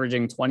 he's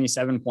averaging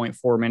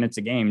 27.4 minutes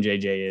a game,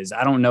 JJ is.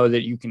 I don't know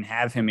that you can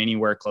have him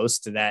anywhere close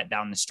to that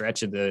down the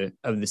stretch of the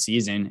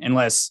season,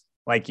 unless,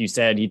 like you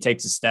said, he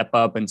takes a step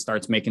up and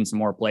starts making some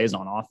more plays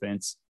on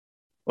offense.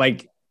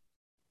 Like,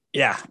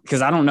 yeah,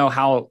 because I don't know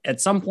how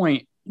at some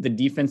point the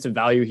defensive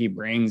value he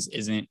brings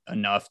isn't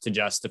enough to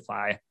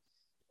justify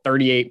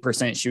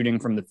 38% shooting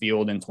from the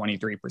field and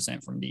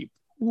 23% from deep.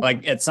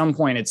 Like, at some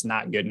point, it's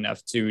not good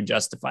enough to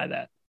justify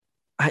that.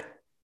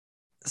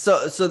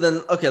 So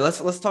then, okay,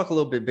 let's talk a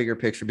little bit bigger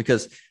picture,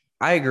 because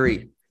I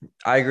agree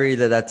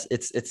that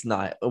it's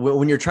not,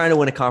 when you're trying to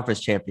win a conference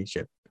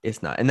championship,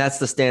 it's not. And that's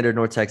the standard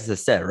North Texas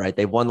has set, right?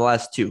 They've won the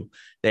last two.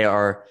 They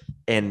are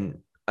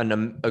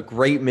a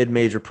great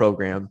mid-major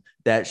program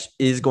that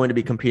is going to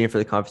be competing for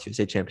the Conference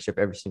USA championship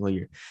every single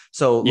year.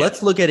 So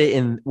let's look at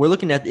it we're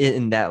looking at it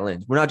in that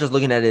lens. We're not just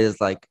looking at it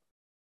as like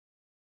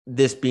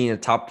this being a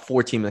top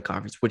 4 team in the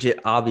conference, which it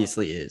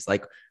obviously is.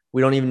 Like,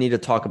 we don't even need to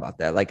talk about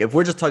that. Like, if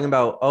we're just talking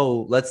about,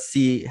 oh, let's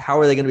see, how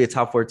are they going to be a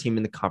top 4 team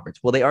in the conference?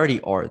 Well, they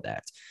already are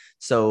that.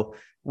 So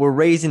we're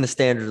raising the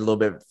standard a little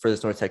bit for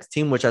this North Texas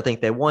team, which I think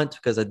they want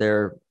because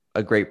they're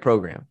a great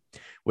program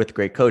with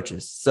great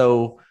coaches.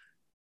 So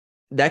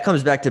that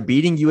comes back to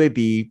beating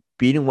UAB,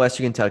 beating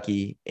Western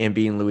Kentucky, and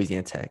beating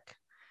Louisiana Tech.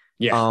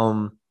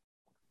 Yeah.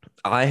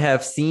 I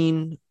have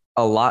seen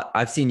a lot.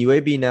 I've seen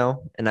UAB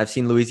now, and I've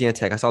seen Louisiana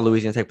Tech. I saw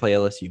Louisiana Tech play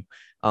LSU.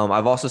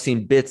 I've also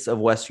seen bits of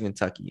Western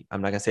Kentucky.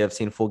 I'm not going to say I've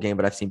seen a full game,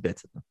 but I've seen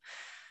bits of them.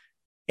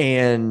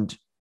 And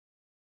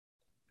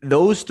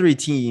those 3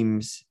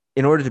 teams,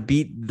 in order to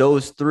beat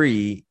those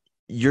 3,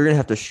 you're going to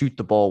have to shoot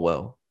the ball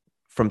well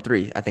from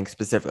 3, I think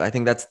specifically. I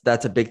think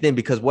that's a big thing,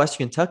 because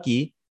Western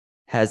Kentucky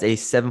has a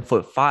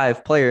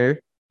 7'5" player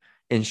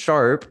in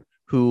Sharp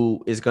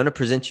who is going to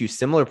present you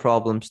similar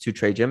problems to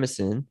Trey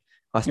Jemison.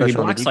 He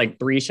blocks like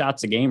 3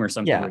 shots a game or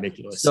something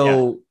ridiculous.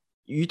 So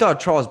you thought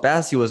Charles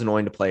Bassey was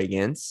annoying to play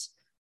against.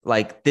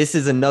 Like, this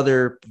is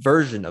another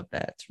version of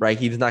that, right?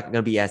 He's not going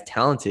to be as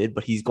talented,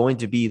 but he's going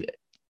to be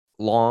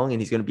long, and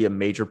he's going to be a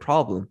major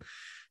problem.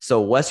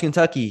 So West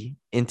Kentucky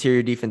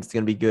interior defense is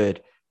going to be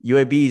good.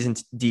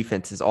 UAB's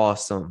defense is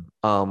awesome.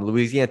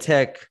 Louisiana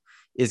Tech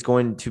is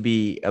going to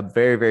be a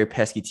very, very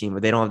pesky team,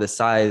 but they don't have the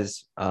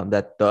size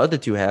that the other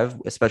 2 have,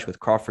 especially with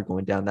Crawford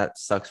going down. That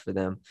sucks for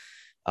them.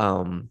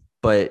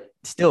 But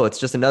still, it's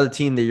just another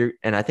team that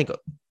and I think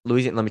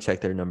Louisiana, let me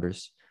check their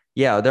numbers.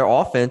 Yeah, their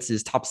offense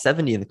is top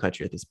 70 in the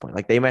country at this point.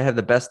 Like, they might have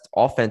the best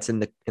offense in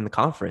the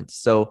conference.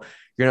 So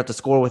you're gonna have to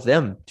score with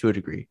them to a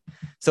degree.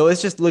 So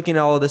it's just looking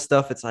at all of this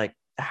stuff. It's like,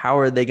 how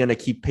are they gonna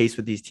keep pace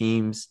with these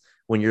teams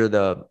when you're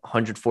the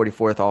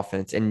 144th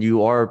offense and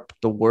you are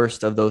the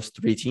worst of those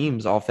 3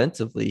 teams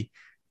offensively?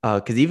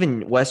 Because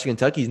even Western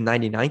Kentucky's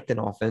 99th in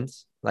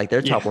offense, like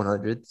they're top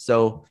 100.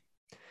 So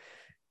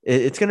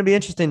it's gonna be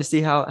interesting to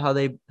see how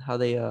they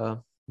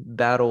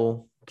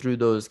battle through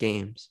those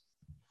games.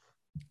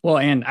 Well,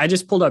 and I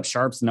just pulled up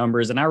Sharp's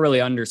numbers, and I really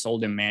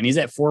undersold him, man. He's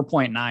at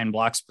 4.9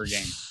 blocks per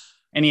game,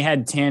 and he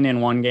had 10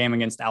 in one game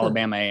against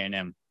Alabama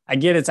A&M. I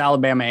get it's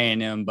Alabama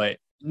A&M, but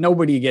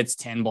nobody gets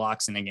 10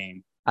 blocks in a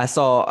game. I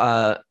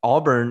saw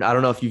Auburn. I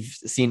don't know if you've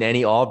seen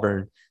any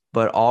Auburn,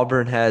 but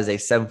Auburn has a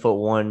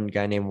 7'1"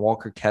 guy named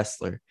Walker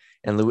Kessler,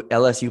 and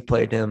LSU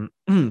played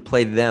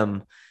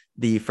them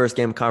the first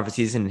game of conference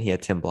season, and he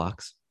had 10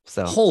 blocks.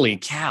 So Holy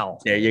cow.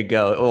 there you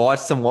go. Well, watch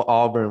some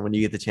Auburn when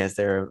you get the chance.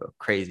 They're a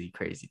crazy,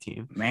 crazy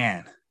team.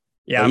 Man.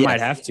 Yeah, But I might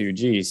yes, have to.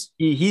 Jeez.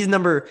 he's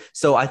number.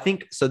 So I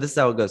think so. This is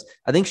how it goes.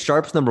 I think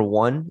Sharp's number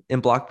 1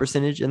 in block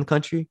percentage in the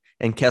country,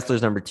 and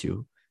Kessler's number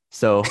 2.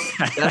 So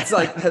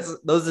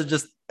those are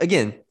just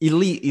again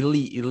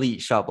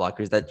elite shot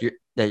blockers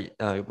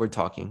that we're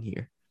talking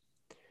here.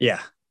 Yeah.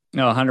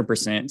 No,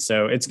 100%.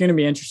 So it's going to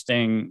be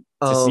interesting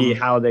to see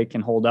how they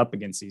can hold up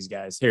against these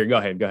guys. Here, go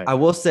ahead. I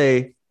will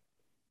say,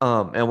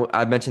 and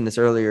I mentioned this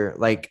earlier,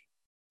 like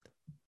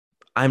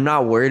I'm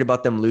not worried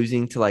about them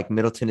losing to like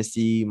Middle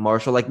Tennessee,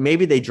 Marshall. Like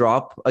maybe they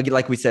drop, again,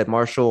 like we said,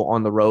 Marshall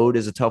on the road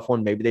is a tough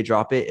one. Maybe they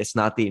drop it. It's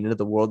not the end of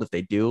the world if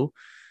they do.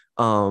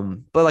 But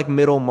like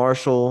Middle,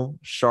 Marshall,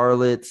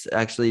 Charlotte's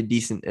actually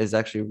decent, is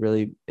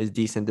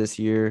decent this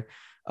year.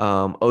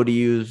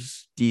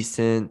 ODU's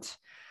decent,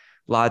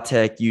 La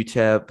Tech,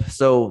 UTEP.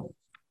 So,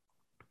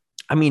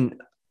 I mean,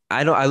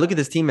 I look at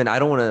this team and I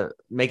don't want to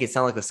make it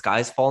sound like the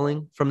sky's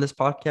falling from this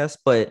podcast,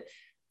 but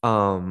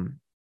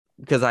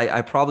because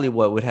I probably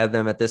would have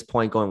them at this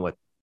point going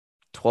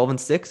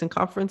 12-6 in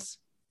conference.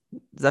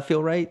 Does that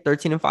feel right?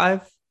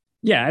 13-5?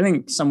 Yeah, I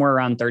think somewhere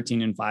around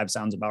 13-5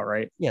 sounds about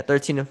right. Yeah,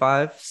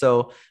 13-5.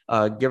 So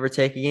give or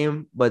take a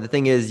game. But the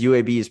thing is,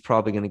 UAB is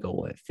probably going to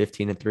go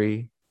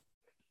 15-3.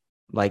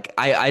 Like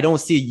I don't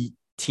see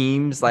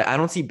teams, like I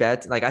don't see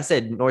bad. Like I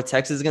said, North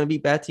Texas is going to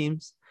beat bad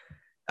teams.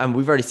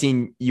 We've already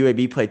seen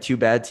UAB play 2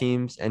 bad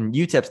teams, and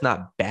UTEP's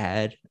not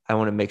bad. I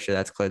want to make sure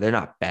that's clear. They're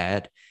not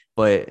bad,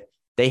 but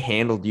they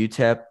handled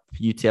UTEP.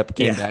 UTEP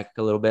came back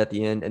a little bit at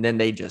the end, and then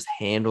they just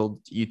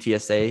handled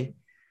UTSA.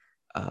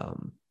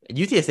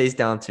 UTSA is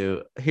down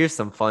to, here's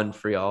some fun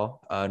for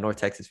y'all, North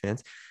Texas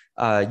fans.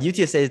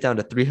 UTSA is down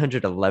to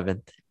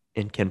 311th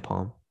in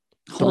KenPom.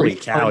 Holy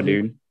cow,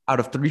 dude.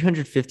 Out of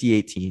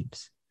 358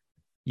 teams,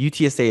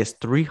 UTSA is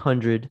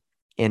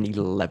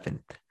 311th.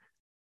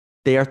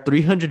 They are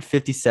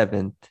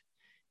 357th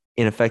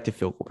in effective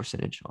field goal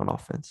percentage on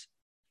offense.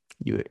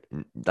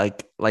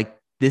 Like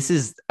this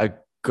is a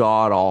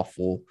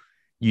god-awful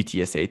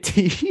UTSA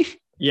team.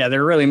 Yeah,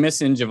 they're really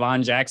missing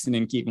Javon Jackson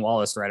and Keaton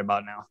Wallace right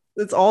about now.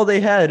 That's all they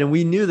had, and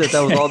we knew that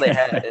was all they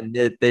had, and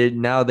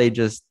they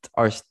just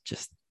are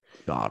just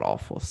god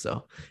awful.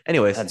 So,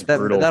 anyways,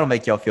 that'll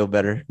make y'all feel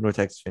better, North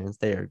Texas fans.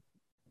 They are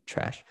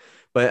trash,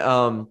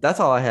 but that's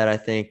all I had. I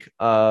think.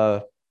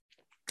 Shout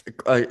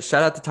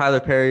out to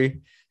Tyler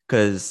Perry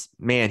because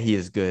man, he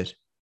is good,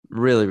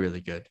 really,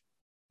 really good.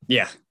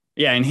 Yeah,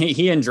 and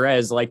he and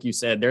Drez, like you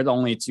said, they're the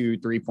only 2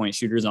 3-point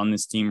shooters on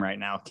this team right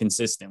now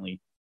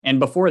consistently. And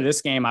before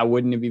this game, I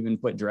wouldn't have even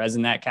put Drez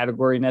in that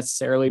category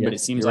necessarily, but it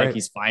seems like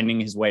he's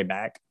finding his way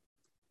back.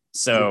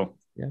 So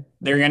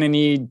they're going to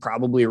need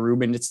probably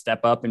Ruben to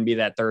step up and be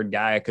that third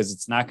guy because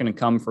it's not going to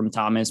come from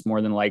Thomas more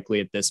than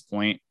likely at this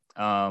point.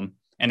 And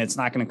it's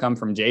not going to come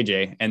from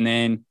JJ. And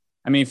then,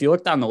 I mean, if you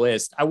look down the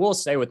list, I will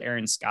say with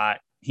Aaron Scott,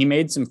 he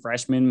made some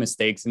freshman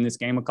mistakes in this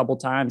game a couple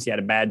times. He had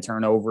a bad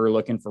turnover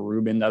looking for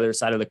Ruben the other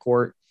side of the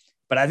court.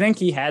 But I think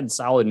he had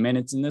solid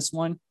minutes in this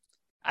one.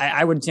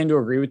 I would tend to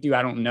agree with you.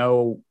 I don't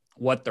know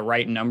what the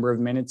right number of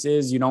minutes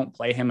is. You don't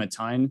play him a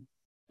ton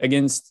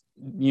against,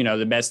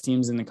 the best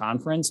teams in the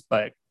conference,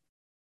 but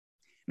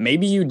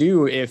maybe you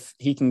do if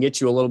he can get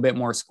you a little bit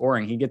more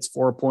scoring. He gets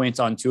 4 points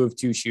on 2 of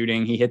 2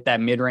 shooting. He hit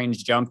that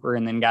mid-range jumper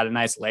and then got a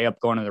nice layup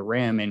going to the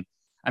rim. And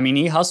I mean,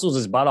 he hustles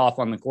his butt off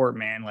on the court,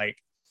 man. Like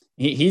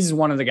he's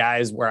one of the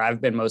guys where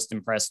I've been most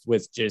impressed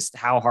with just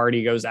how hard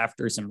he goes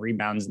after some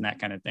rebounds and that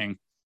kind of thing.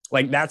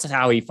 Like that's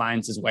how he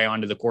finds his way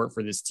onto the court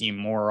for this team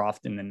more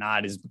often than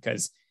not, is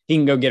because he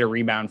can go get a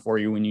rebound for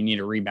you when you need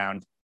a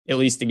rebound, at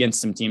least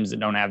against some teams that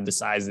don't have the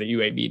size that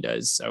UAB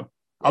does. So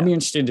I'll be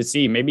interested to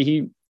see. Maybe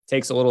he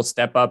takes a little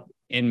step up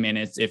in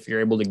minutes if you're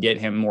able to get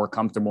him more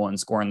comfortable in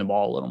scoring the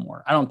ball a little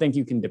more. I don't think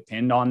you can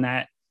depend on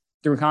that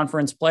through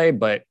conference play,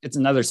 but it's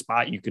another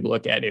spot you could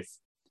look at if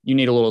you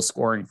need a little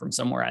scoring from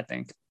somewhere, I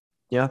think.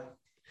 Yeah.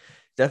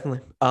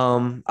 Definitely.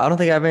 I don't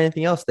think I have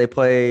anything else. They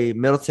play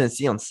Middle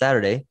Tennessee on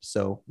Saturday,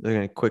 so they're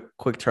going to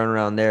quick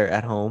turnaround there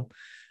at home.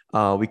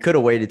 We could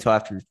have waited till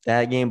after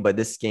that game, but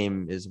this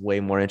game is way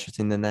more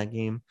interesting than that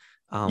game.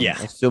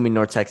 Assuming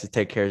North Texas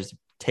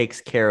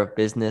takes care of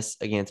business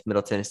against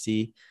Middle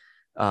Tennessee,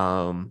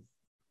 then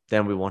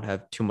we wouldn't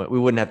have too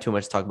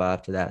much to talk about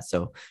after that.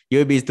 So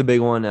UAB is the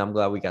big one, and I'm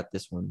glad we got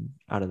this one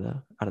out of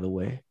the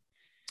way.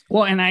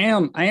 Well, and I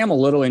am a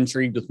little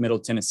intrigued with Middle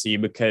Tennessee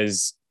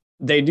because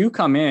they do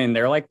come in.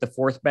 They're like the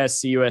 4th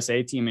best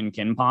CUSA team in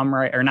KenPom,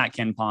 right? Or not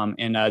KenPom,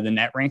 in the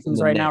net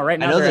rankings right now. Right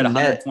now, they're at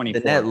 124.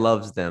 The net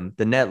loves them.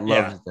 The net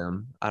loves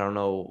them. I don't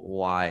know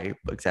why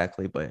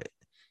exactly, but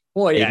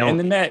and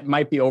the net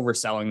might be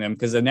overselling them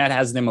because the net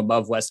has them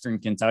above Western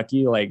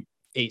Kentucky, like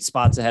 8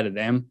 spots ahead of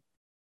them.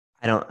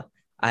 Here's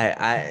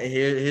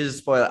a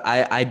spoiler.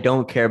 I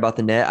don't care about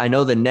the net. I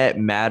know the net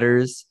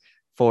matters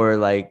for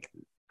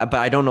but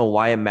I don't know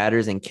why it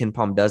matters and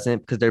KenPom doesn't,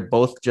 because they're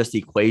both just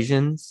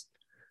equations.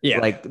 Yeah,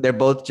 like they're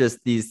both just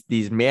these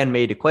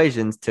man-made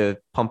equations to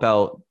pump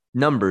out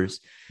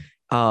numbers.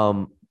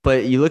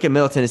 But you look at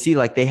Middle Tennessee,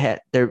 like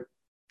they're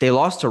they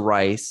lost to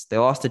Rice. They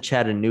lost to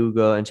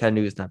Chattanooga, and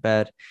Chattanooga's not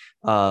bad.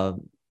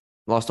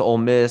 Lost to Ole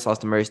Miss,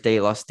 lost to Murray State,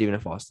 lost to Stephen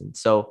F. Austin.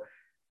 So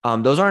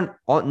those aren't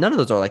none of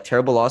those are like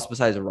terrible losses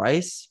besides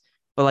Rice,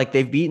 but like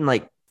they've beaten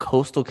like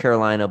Coastal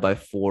Carolina by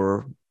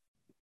 4.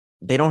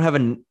 They don't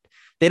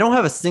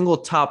have a single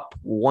top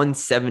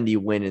 170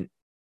 win in,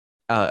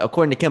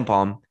 according to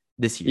KenPom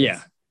this year. Yeah.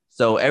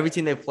 So every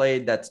team they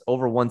played that's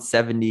over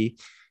 170,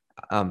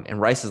 and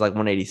Rice is like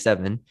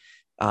 187,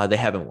 they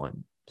haven't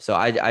won. So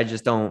I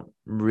just don't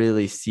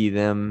really see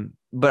them.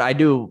 But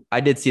I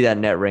did see that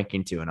net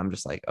ranking too, and I'm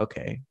just like,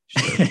 okay,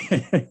 sure.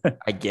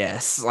 I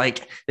guess.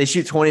 Like they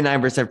shoot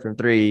 29% from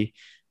 3.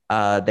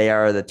 They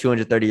are the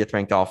 230th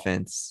ranked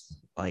offense.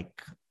 Like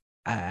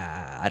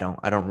I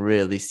don't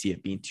really see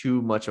it being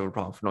too much of a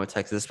problem for North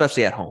Texas,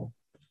 especially at home.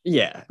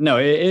 Yeah, no,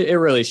 it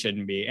really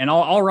shouldn't be. And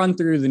I'll run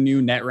through the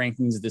new net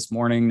rankings this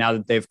morning now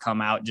that they've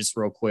come out just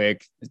real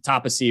quick. The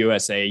top of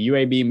CUSA,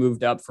 UAB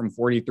moved up from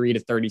 43 to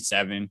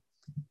 37.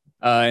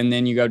 And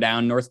then you go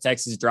down, North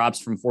Texas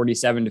drops from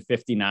 47 to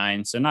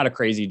 59. So not a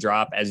crazy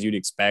drop as you'd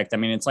expect. I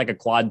mean, it's like a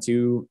quad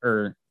 2,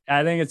 or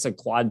I think it's a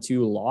quad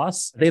 2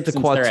 loss. I think it's a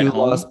quad 2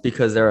 loss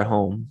because they're at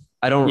home.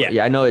 I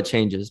know it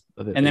changes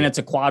a bit. And then it's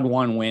a quad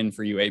 1 win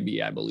for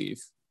UAB, I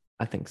believe.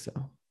 I think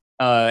so.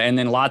 And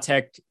then La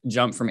Tech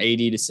jumped from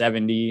 80 to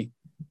 70.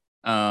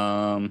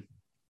 Let's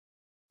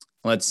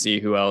see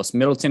who else.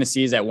 Middle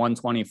Tennessee is at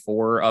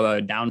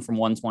 124, down from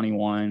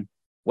 121.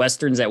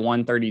 Western's at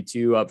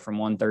 132, up from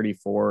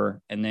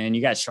 134. And then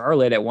you got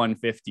Charlotte at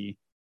 150,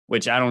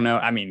 which I don't know.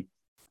 I mean,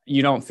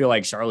 you don't feel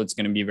like Charlotte's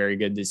going to be very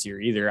good this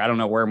year either. I don't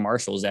know where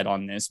Marshall's at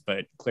on this,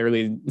 but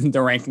clearly the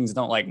rankings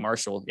don't like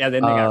Marshall. Yeah,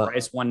 then they got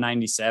Rice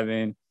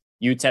 197,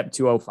 UTEP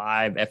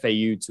 205,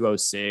 FAU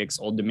 206,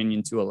 Old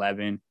Dominion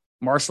 211,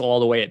 Marshall all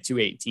the way at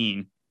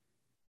 218.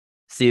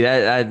 See,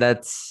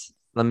 that's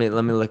let me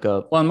look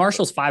up. Well, and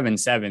Marshall's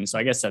 5-7, so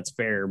I guess that's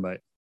fair, but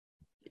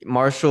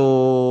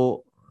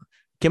Marshall,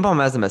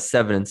 KenPom has them at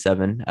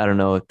 7-7. I don't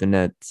know if the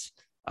Nets.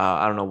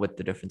 I don't know what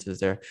the difference is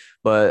there,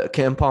 but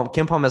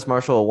KenPom has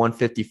Marshall at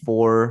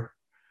 154,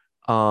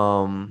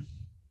 and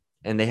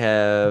they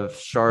have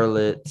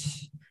Charlotte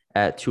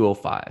at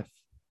 205.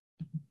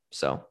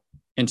 So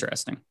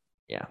interesting.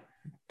 Yeah.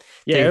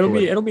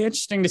 It'll be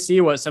interesting to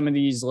see what some of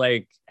these,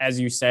 like, as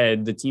you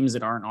said, the teams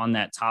that aren't on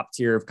that top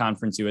tier of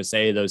Conference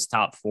USA, those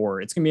top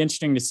 4, it's going to be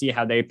interesting to see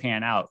how they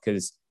pan out,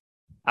 because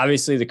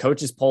obviously the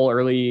coaches poll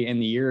early in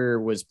the year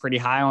was pretty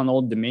high on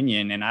Old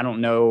Dominion. And I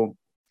don't know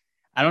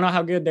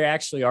how good they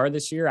actually are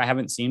this year. I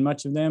haven't seen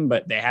much of them,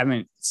 but they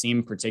haven't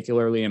seemed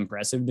particularly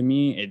impressive to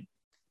me. It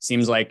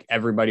seems like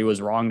everybody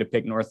was wrong to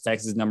pick North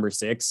Texas number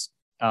 6,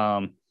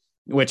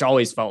 which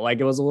always felt like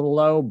it was a little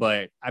low,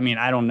 but I mean,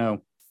 I don't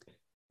know.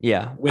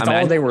 Yeah. With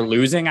all they were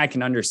losing, I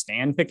can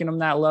understand picking them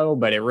that low,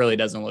 but it really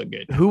doesn't look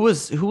good. Who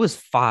was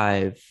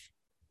 5?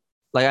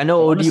 Like, I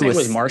know ODU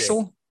was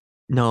Marshall.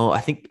 No, I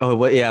think. Oh,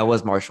 well, yeah, it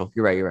was Marshall.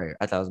 You're right.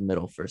 I thought it was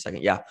middle for a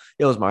second. Yeah,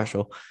 it was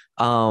Marshall.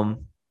 So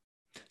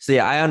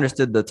yeah, I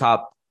understood the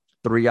top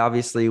 3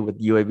 obviously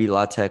with UAB,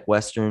 La Tech,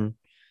 Western,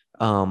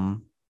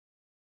 and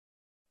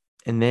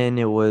then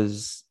it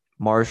was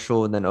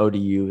Marshall, and then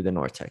ODU, then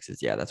North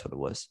Texas. Yeah, that's what it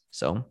was.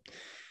 So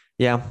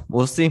yeah,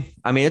 we'll see.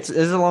 I mean, it's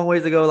a long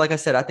ways to go. Like I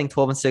said, I think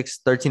 12-6,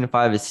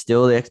 13-5 is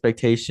still the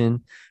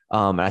expectation.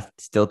 I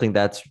still think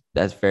that's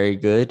very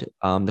good.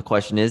 The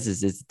question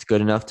is it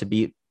good enough to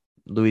beat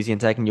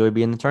Louisiana Tech and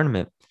UAB in the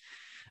tournament?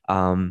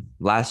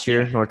 Last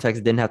year, North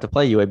Texas didn't have to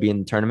play UAB in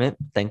the tournament,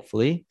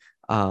 thankfully.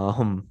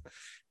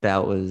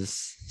 That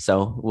was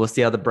so. We'll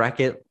see how the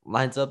bracket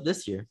lines up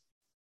this year.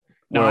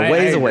 We're a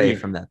ways away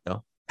from that,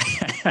 though.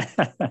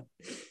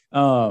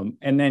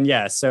 And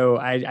then so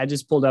I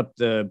just pulled up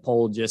the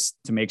poll just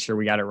to make sure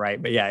we got it right.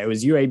 But yeah, it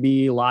was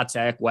UAB, La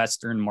Tech,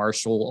 Western,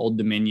 Marshall, Old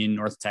Dominion,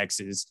 North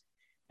Texas,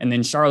 and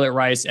then Charlotte,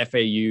 Rice,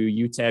 FAU,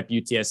 UTEP,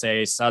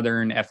 UTSA,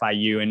 Southern,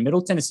 FIU, and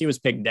Middle Tennessee was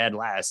picked dead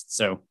last.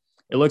 So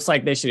it looks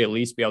like they should at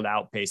least be able to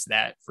outpace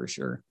that for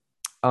sure.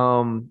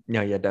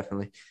 Yeah,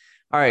 definitely.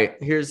 All right,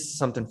 here's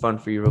something fun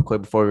for you real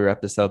quick before we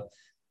wrap this up.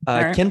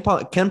 Right.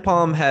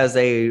 KenPom has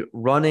a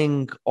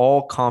running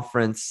all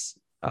conference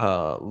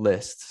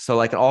list. So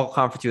like an all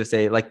conference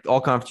USA, like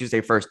all conference USA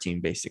first team,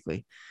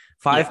 basically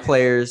 5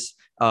 players.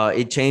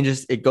 It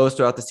changes. It goes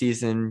throughout the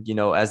season,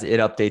 as it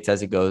updates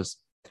as it goes.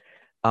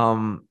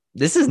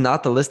 This is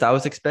not the list I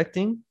was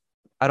expecting,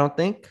 I don't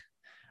think.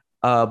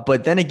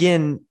 But then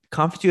again,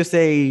 Conference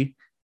USA,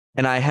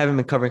 and I haven't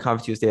been covering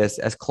Conference USA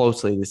as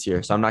closely this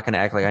year, so I'm not going to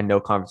act like I know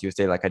Conference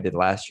USA like I did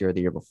last year or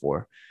the year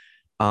before.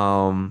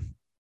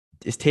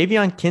 Is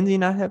Tavion Kinsey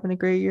not having a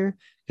great year?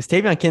 Because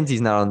Tavion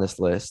Kinsey's not on this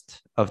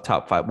list of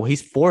top 5. Well,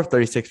 he's 4 of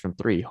 36 from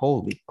 3.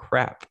 Holy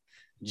crap.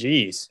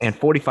 Jeez. And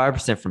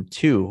 45% from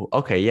 2.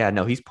 Okay, yeah,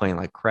 no, he's playing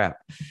like crap.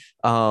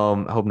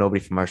 I hope nobody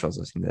from Marshall is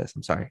listening to this.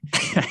 I'm sorry.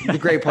 He's a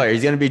great player.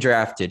 He's going to be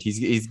drafted.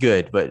 He's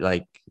good, but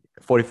like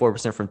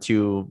 44% from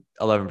 2,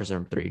 11%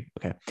 from 3.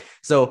 Okay.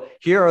 So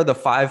here are the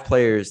 5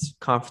 players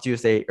Conference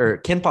USA or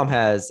KenPom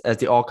has as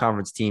the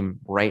all-conference team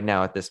right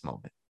now at this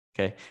moment.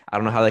 Okay. I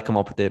don't know how they come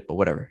up with it, but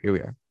whatever. Here we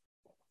are.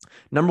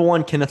 Number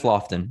 1, Kenneth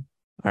Lofton.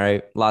 All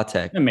right, La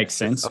Tech. That makes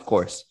sense. Of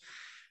course.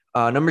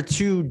 Number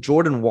 2,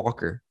 Jordan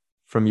Walker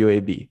from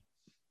UAB.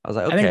 I was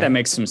like, okay. I think that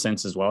makes some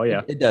sense as well.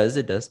 Yeah, it does.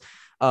 It does.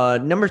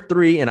 Number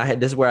 3,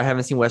 and this is where I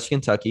haven't seen Western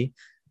Kentucky,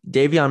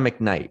 Davion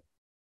McKnight.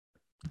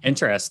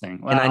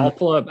 Interesting. Well, And I'll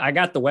pull up. I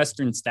got the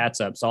Western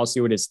stats up, so I'll see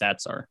what his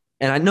stats are.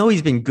 And I know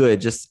he's been good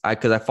just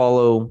because I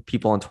follow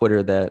people on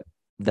Twitter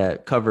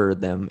that cover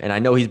them. And I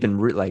know he's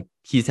been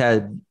he's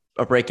had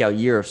a breakout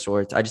year of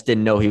sorts. I just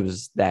didn't know he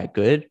was that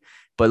good.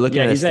 But looking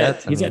at his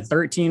stats, he's at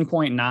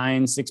 13.9,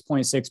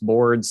 6.6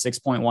 boards,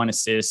 6.1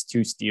 assists,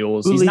 2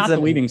 steals. He's not the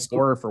leading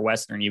scorer for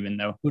Western, even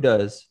though. Who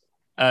does?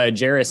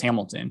 Jairus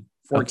Hamilton,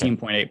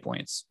 14.8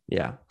 points.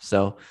 Yeah.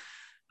 So,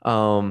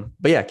 but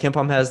yeah,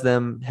 KenPom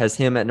has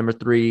him at number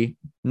 3.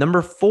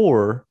 Number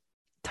 4,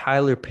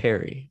 Tyler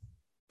Perry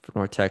from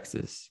North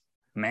Texas.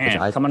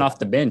 Man, coming off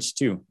the bench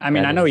too. I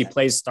mean, I know he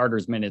plays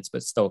starters minutes,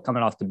 but still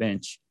coming off the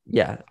bench.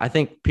 Yeah, I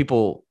think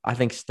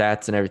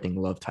stats and everything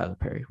love Tyler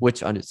Perry,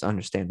 which is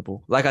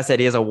understandable. Like I said,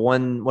 he has a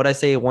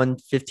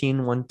 115,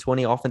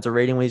 120 offensive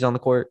rating when he's on the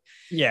court.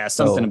 Yeah,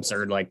 something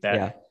absurd like that.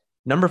 Yeah.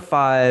 Number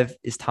 5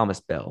 is Thomas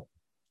Bell.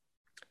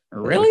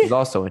 Really? Which is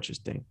also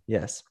interesting.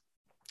 Yes.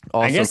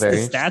 Also I guess the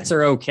stats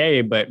are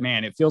okay, but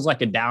man, it feels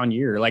like a down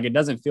year. Like it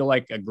doesn't feel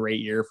like a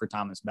great year for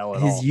Thomas Bell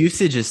at all. His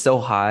usage is so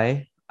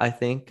high, I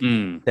think,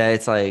 that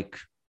it's like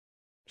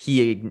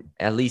he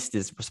at least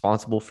is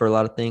responsible for a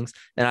lot of things.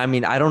 And I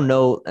mean, I don't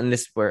know. And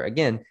this is where,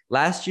 again,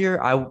 last year,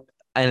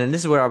 and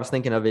this is where I was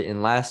thinking of it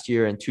in last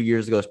year and 2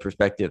 years ago's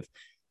perspective.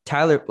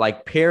 Tyler,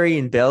 like Perry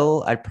and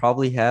Bell, I'd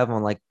probably have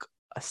on like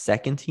a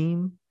second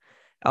team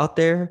out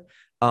there.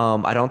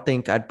 I don't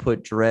think I'd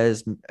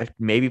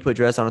maybe put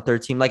Drez on a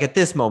third team. Like at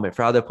this moment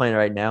for how they're playing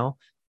right now,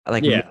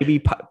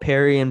 maybe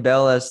Perry and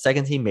Bell as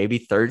second team, maybe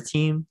third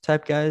team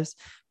type guys.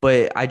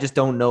 But I just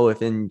don't know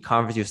if in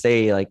Conference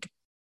USA, like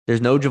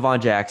there's no Javon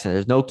Jackson,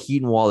 there's no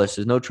Keaton Wallace,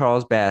 there's no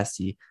Charles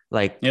Bassey.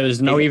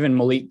 There's no even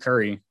Malik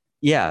Curry.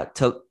 Yeah,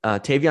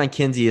 Tavion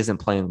Kinsey isn't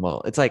playing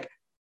well. It's like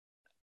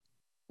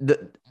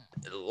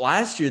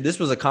last year, this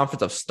was a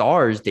conference of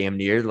stars, damn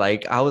near.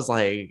 Like I was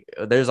like,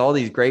 there's all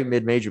these great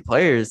mid-major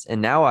players,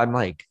 and now I'm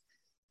like,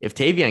 if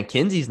Tavion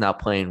Kinsey's not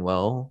playing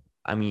well,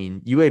 I mean,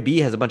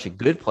 UAB has a bunch of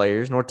good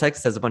players. North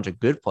Texas has a bunch of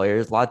good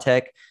players. La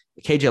Tech,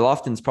 KJ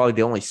Lofton's probably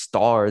the only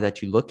star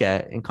that you look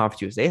at in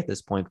Conference USA at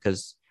this point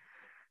because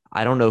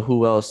I don't know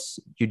who else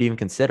you'd even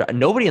consider.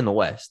 Nobody in the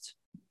West,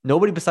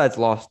 nobody besides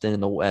Lofton in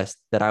the West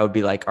that I would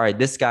be like, all right,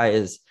 this guy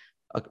is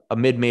a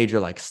mid-major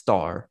like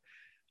star.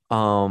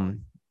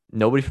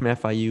 Nobody from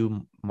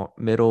FIU,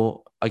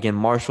 middle. Again,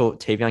 Marshall,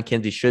 Tavion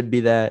Kinsey should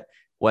be that.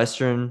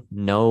 Western,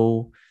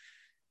 no.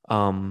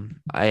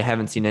 I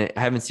haven't seen it. I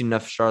haven't seen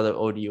enough Charlotte,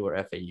 ODU, or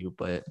FAU,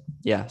 but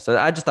yeah. So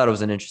I just thought it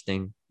was an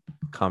interesting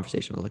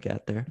conversation to look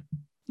at there.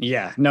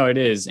 Yeah, no, it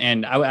is.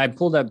 And I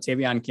pulled up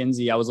Tavion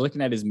Kinsey. I was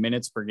looking at his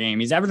minutes per game.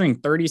 He's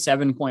averaging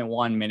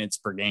 37.1 minutes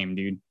per game,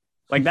 dude.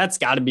 Like that's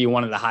got to be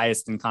one of the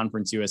highest in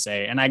Conference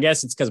USA. And I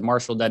guess it's because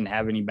Marshall doesn't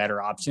have any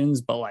better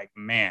options, but like,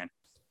 man.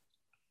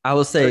 I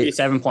will say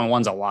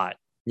 37.1 is a lot.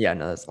 Yeah,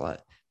 no, that's a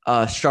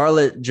lot.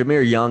 Charlotte,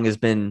 Jameer Young has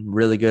been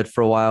really good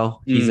for a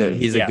while. He's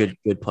a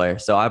good player.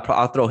 So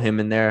I'll throw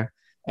him in there.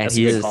 And that's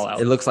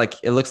it looks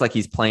like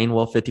he's playing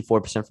well,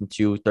 54% from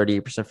 2,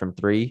 38% from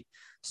 3.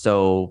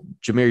 So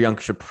Jameer Young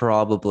should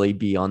probably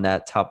be on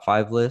that top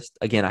 5 list.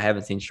 Again, I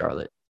haven't seen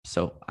Charlotte.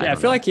 So I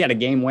feel like he had a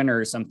game winner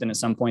or something at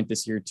some point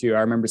this year too.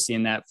 I remember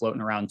seeing that floating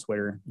around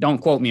Twitter. Don't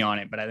quote me on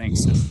it, but I think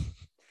so.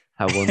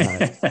 I will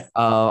not.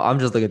 I'm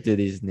just looking through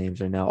these names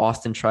right now.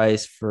 Austin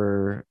Trice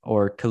or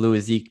Kalu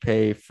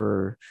Ezekpe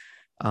for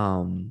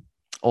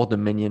Old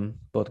Dominion.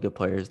 Both good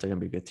players. They're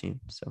going to be a good team.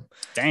 So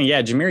dang,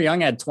 yeah. Jameer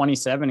Young had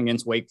 27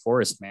 against Wake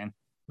Forest, man.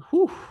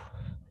 Whew.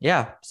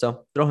 Yeah,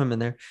 so throw him in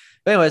there.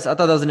 But anyways, I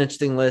thought that was an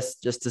interesting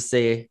list just to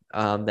say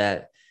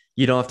that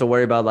you don't have to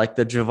worry about like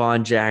the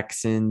Javon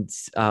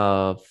Jacksons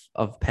of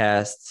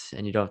past,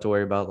 and you don't have to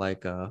worry about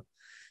like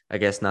I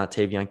guess not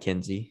Tavion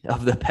Kinsey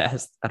of the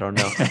past. I don't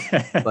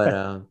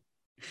know.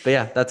 but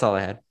yeah, that's all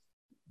I had.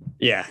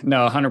 Yeah,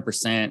 no,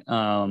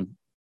 100%.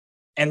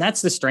 And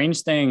that's the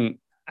strange thing.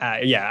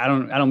 I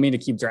don't mean to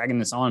keep dragging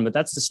this on, but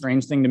that's the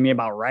strange thing to me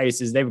about Rice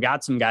is they've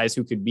got some guys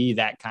who could be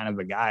that kind of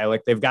a guy.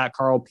 Like they've got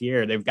Carl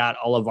Pierre, they've got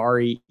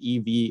Olivari,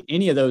 EV,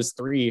 any of those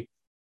three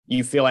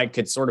you feel like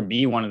could sort of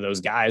be one of those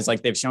guys.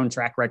 Like they've shown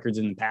track records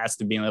in the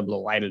past of being able to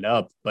light it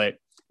up, but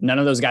none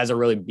of those guys are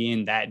really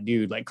being that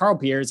dude. Like Carl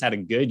Pierre's had a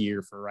good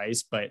year for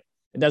Rice, but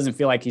it doesn't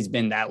feel like he's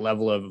been that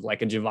level of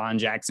like a Javon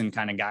Jackson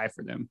kind of guy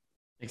for them.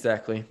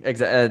 Exactly.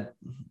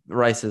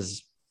 Rice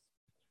is,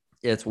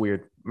 it's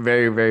weird.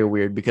 Very, very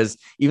weird because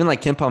even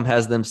like KenPom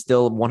has them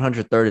still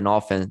 103rd in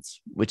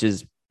offense, which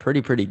is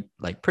pretty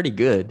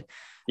good.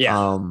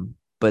 Yeah.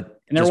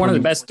 But they're one of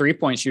the best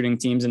 3-point shooting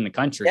teams in the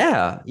country.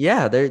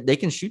 Yeah. They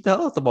can shoot the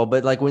hell out the ball.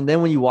 But like when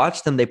you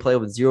watch them, they play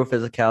with zero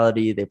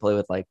physicality. They play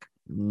with like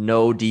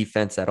no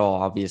defense at all,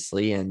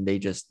 obviously. And they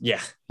just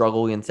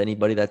struggle against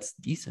anybody that's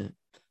decent.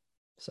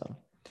 So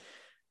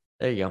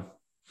there you go.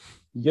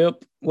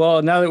 Yep.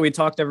 Well, now that we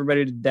talked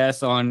everybody to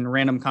death on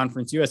random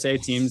Conference USA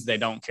teams they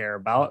don't care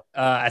about,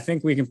 I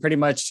think we can pretty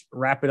much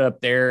wrap it up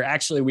there.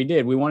 Actually, we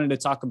did. We wanted to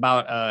talk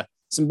about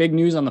some big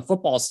news on the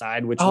football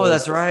side, which was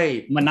that's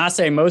right.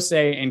 Manasseh Mose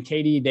and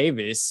KD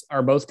Davis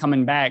are both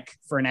coming back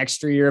for an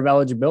extra year of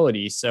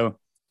eligibility. So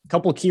a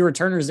couple key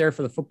returners there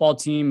for the football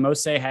team.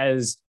 Mose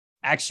has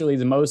actually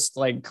the most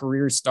like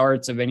career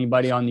starts of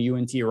anybody on the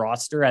UNT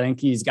roster. I think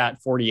he's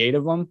got 48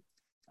 of them.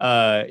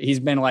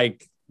 He's been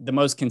like the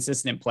most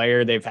consistent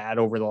player they've had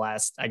over the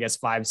last, I guess,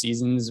 5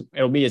 seasons.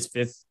 It'll be his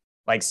 5th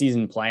like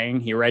season playing.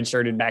 He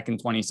redshirted back in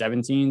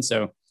 2017.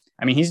 So,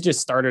 I mean, he's just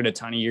started a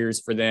ton of years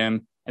for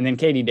them. And then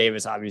KD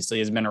Davis obviously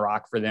has been a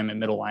rock for them at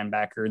middle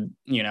linebacker,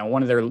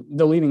 one of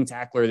the leading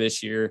tackler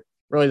this year.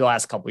 Really the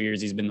last couple of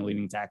years, he's been the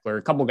leading tackler.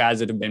 A couple guys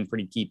that have been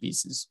pretty key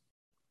pieces.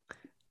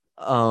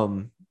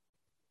 I'll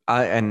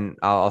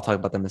talk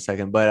about them in a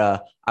second,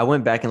 but I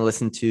went back and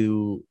listened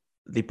to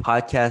the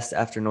podcast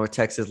after North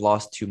Texas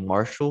lost to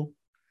Marshall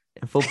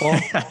in football.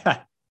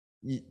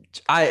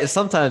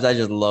 Sometimes I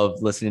just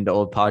love listening to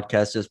old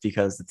podcasts just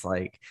because it's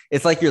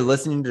like you're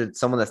listening to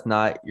someone that's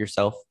not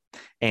yourself.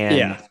 And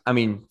yeah. I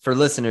mean, for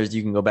listeners,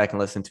 you can go back and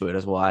listen to it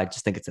as well. I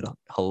just think it's a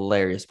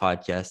hilarious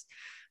podcast.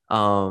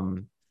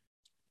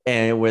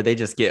 And where they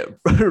just get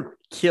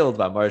killed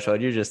by Marshall.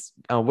 And you're just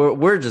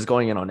we're just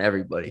going in on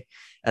everybody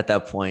at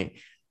that point.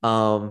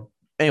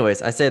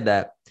 Anyways, I said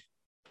that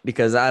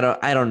because I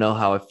don't know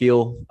how I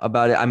feel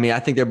about it. I mean, I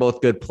think they're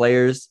both good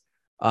players.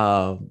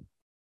 And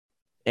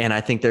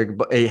I think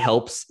it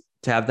helps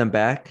to have them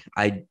back.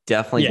 I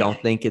definitely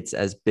don't think it's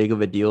as big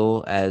of a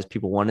deal as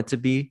people want it to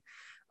be.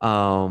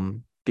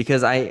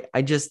 Because I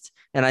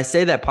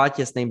say that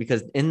podcast name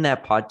because in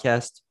that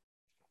podcast,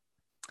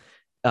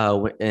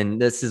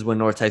 and this is when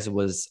North Texas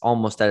was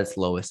almost at its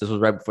lowest. This was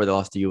right before they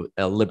lost to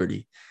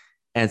Liberty.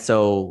 And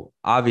so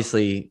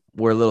obviously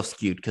we're a little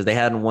skewed because they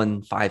hadn't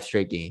won 5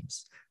 straight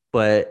games.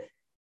 But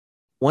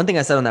one thing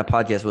I said on that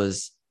podcast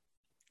was,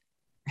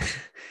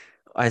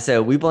 I said,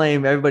 we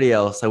blame everybody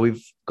else. So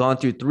we've gone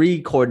through 3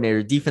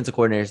 defensive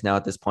coordinators now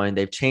at this point.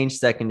 They've changed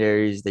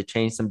secondaries. They've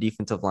changed some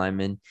defensive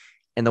linemen.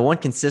 And the one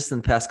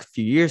consistent the past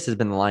few years has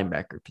been the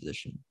linebacker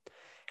position.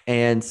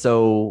 And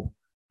so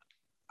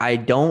I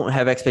don't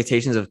have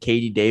expectations of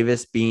KD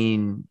Davis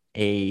being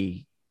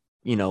a,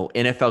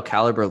 NFL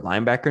caliber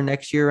linebacker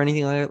next year or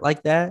anything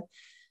like that.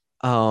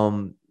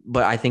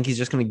 But I think he's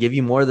just going to give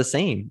you more of the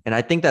same. And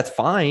I think that's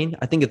fine.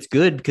 I think it's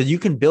good because you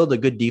can build a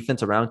good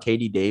defense around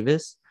KD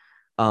Davis.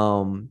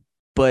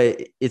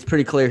 But it's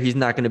pretty clear he's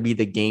not going to be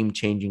the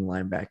game-changing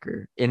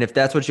linebacker. And if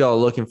that's what y'all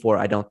are looking for,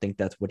 I don't think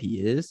that's what he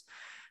is.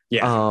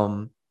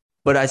 Yeah.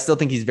 But I still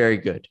think he's very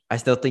good. I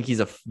still think he's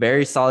a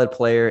very solid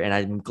player, and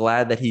I'm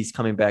glad that he's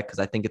coming back because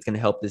I think it's going to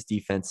help this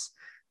defense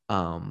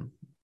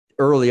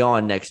early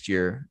on next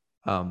year,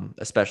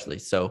 especially.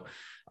 So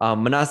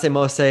Manasseh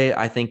Mose,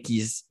 I think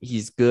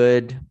he's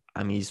good.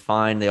 I mean, he's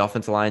fine. The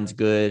offensive line's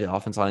good. The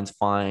offensive line's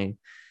fine.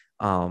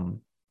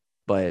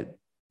 But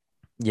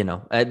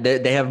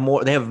they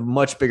have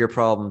much bigger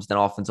problems than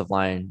offensive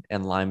line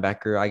and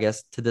linebacker, I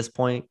guess, to this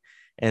point.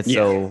 And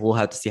so we'll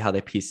have to see how they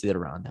piece it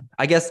around them.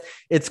 I guess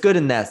it's good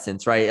in that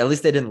sense, right? At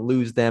least they didn't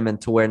lose them, and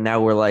to where now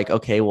we're like,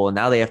 okay, well,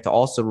 now they have to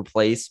also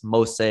replace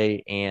Mose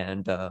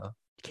and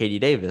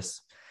KD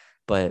Davis.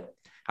 But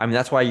I mean,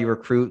 that's why you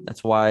recruit.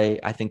 That's why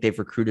I think they've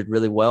recruited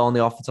really well on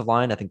the offensive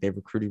line. I think they've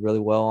recruited really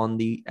well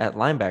at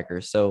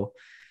linebacker. So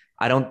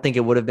I don't think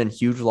it would have been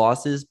huge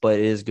losses, but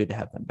it is good to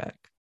have them back.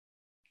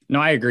 No,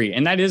 I agree.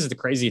 And that is the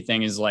crazy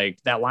thing is like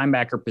that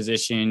linebacker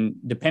position,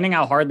 depending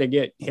how hard they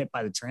get hit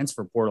by the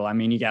transfer portal. I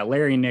mean, you got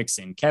Larry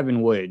Nixon,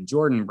 Kevin Wood,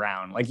 Jordan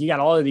Brown. Like you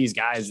got all of these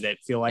guys that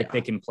feel like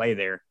they can play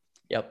there.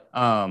 Yep.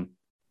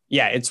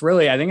 It's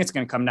really, I think it's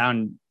going to come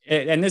down,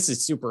 and this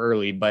is super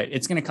early, but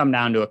it's going to come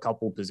down to a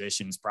couple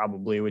positions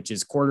probably, which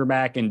is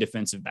quarterback and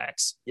defensive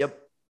backs. Yep.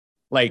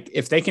 Like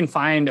if they can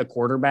find a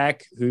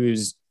quarterback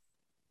who's,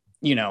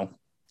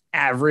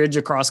 average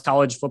across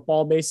college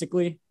football,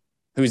 basically,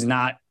 who's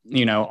not,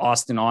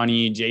 Austin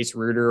Aune, Jace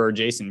Ruder, or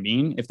Jason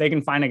Bean. If they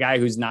can find a guy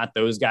who's not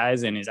those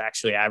guys and is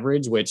actually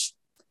average, which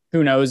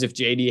who knows if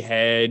JD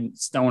Head,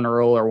 Stone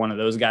Earl, or one of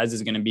those guys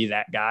is going to be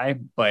that guy,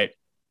 but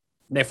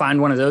they find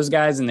one of those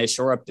guys and they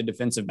shore up the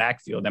defensive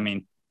backfield. I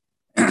mean,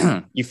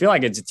 you feel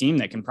like it's a team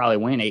that can probably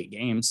win 8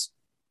 games.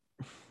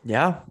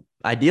 Yeah,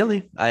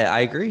 ideally.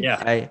 I agree.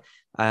 Yeah.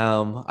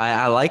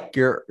 I like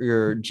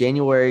your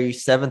January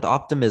 7th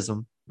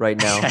optimism right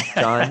now,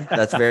 John.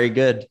 That's very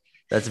good.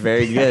 That's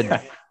very good.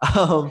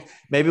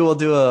 Maybe we'll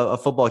do a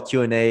football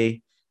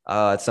Q&A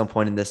at some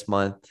point in this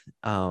month.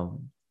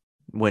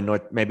 When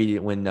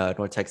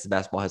North Texas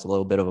basketball has a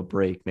little bit of a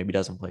break, maybe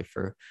doesn't play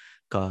for,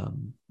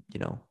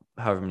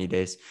 however many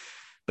days.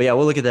 But yeah,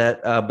 we'll look at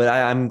that. But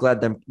I'm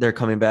glad they're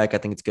coming back. I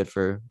think it's good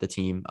for the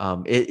team.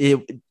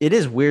 It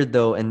is weird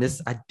though, and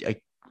this I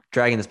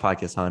dragging this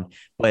podcast on,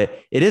 but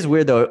it is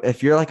weird though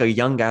if you're like a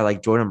young guy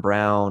like Jordan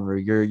Brown or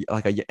you're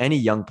like any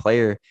young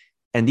player.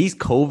 And these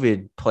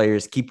COVID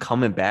players keep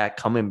coming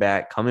back,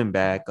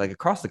 like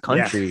across the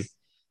country.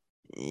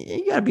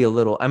 you got to be a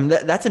little. I mean,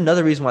 that's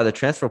another reason why the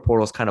transfer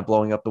portal is kind of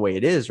blowing up the way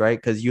it is, right?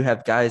 Because you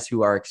have guys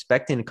who are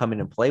expecting to come in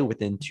and play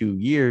within 2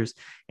 years,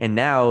 and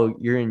now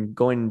you're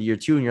going into year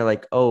two, and you're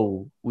like,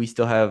 oh, we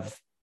still have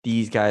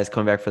these guys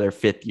coming back for their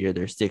fifth year,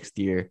 their sixth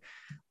year.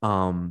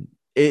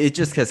 It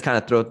just has kind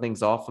of thrown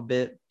things off a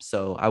bit.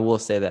 So I will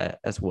say that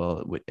as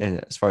well,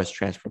 as far as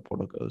transfer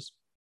portal goes.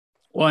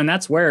 Well, and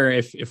that's where,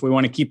 if we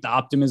want to keep the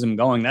optimism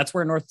going, that's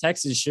where North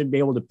Texas should be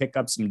able to pick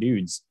up some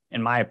dudes,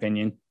 in my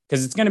opinion,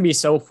 because it's going to be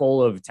so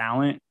full of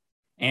talent,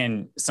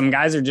 and some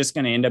guys are just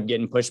going to end up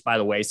getting pushed by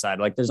the wayside.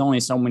 Like, there's only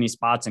so many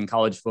spots in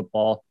college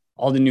football.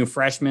 All the new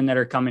freshmen that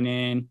are coming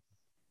in,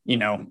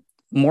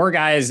 more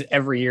guys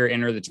every year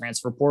enter the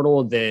transfer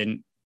portal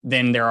than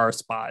there are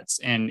spots,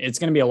 and it's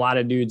going to be a lot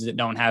of dudes that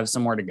don't have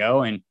somewhere to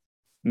go, and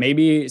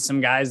maybe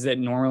some guys that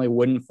normally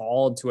wouldn't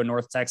fall to a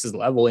North Texas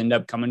level end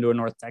up coming to a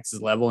North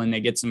Texas level, and they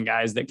get some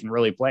guys that can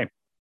really play.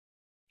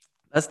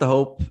 That's the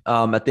hope.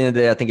 At the end of the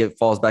day, I think it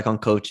falls back on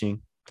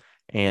coaching.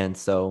 And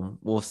so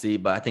we'll see.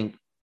 But I think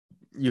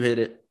you hit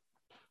it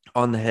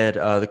on the head.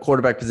 The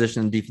quarterback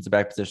position and defensive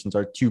back positions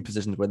are two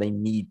positions where they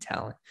need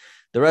talent.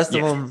 The rest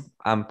of them,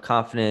 I'm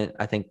confident.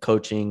 I think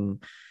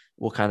coaching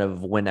will kind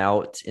of win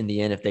out in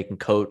the end. If they can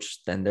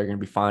coach, then they're going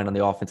to be fine on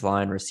the offensive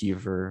line,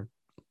 receiver,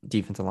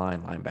 defensive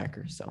line,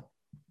 linebacker. So,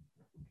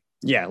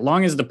 yeah, as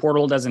long as the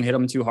portal doesn't hit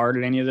them too hard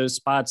at any of those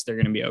spots, they're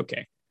going to be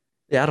okay.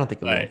 Yeah, I don't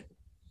think it will.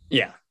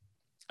 Yeah.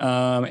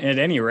 At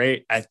any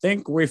rate, I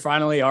think we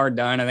finally are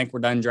done. I think we're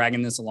done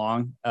dragging this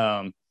along.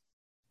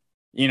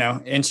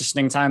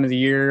 Interesting time of the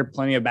year,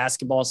 plenty of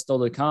basketball still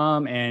to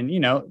come, and,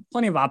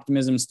 plenty of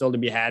optimism still to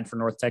be had for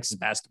North Texas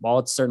basketball.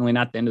 It's certainly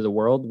not the end of the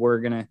world. We're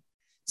going to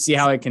see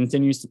how it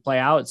continues to play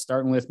out,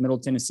 starting with Middle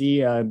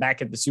Tennessee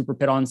back at the Super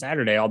Pit on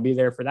Saturday. I'll be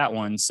there for that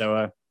one.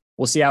 So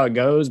we'll see how it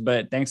goes,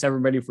 but thanks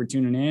everybody for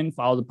tuning in.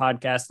 Follow the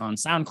podcast on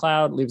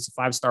SoundCloud, leave us a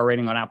 5-star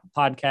rating on Apple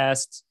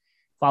Podcasts.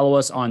 Follow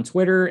us on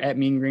Twitter at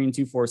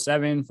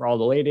MeanGreen247 for all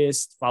the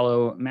latest.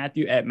 Follow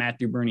Matthew at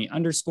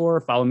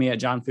MatthewBrooney_. Follow me at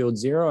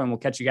JohnField0, and we'll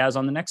catch you guys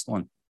on the next one.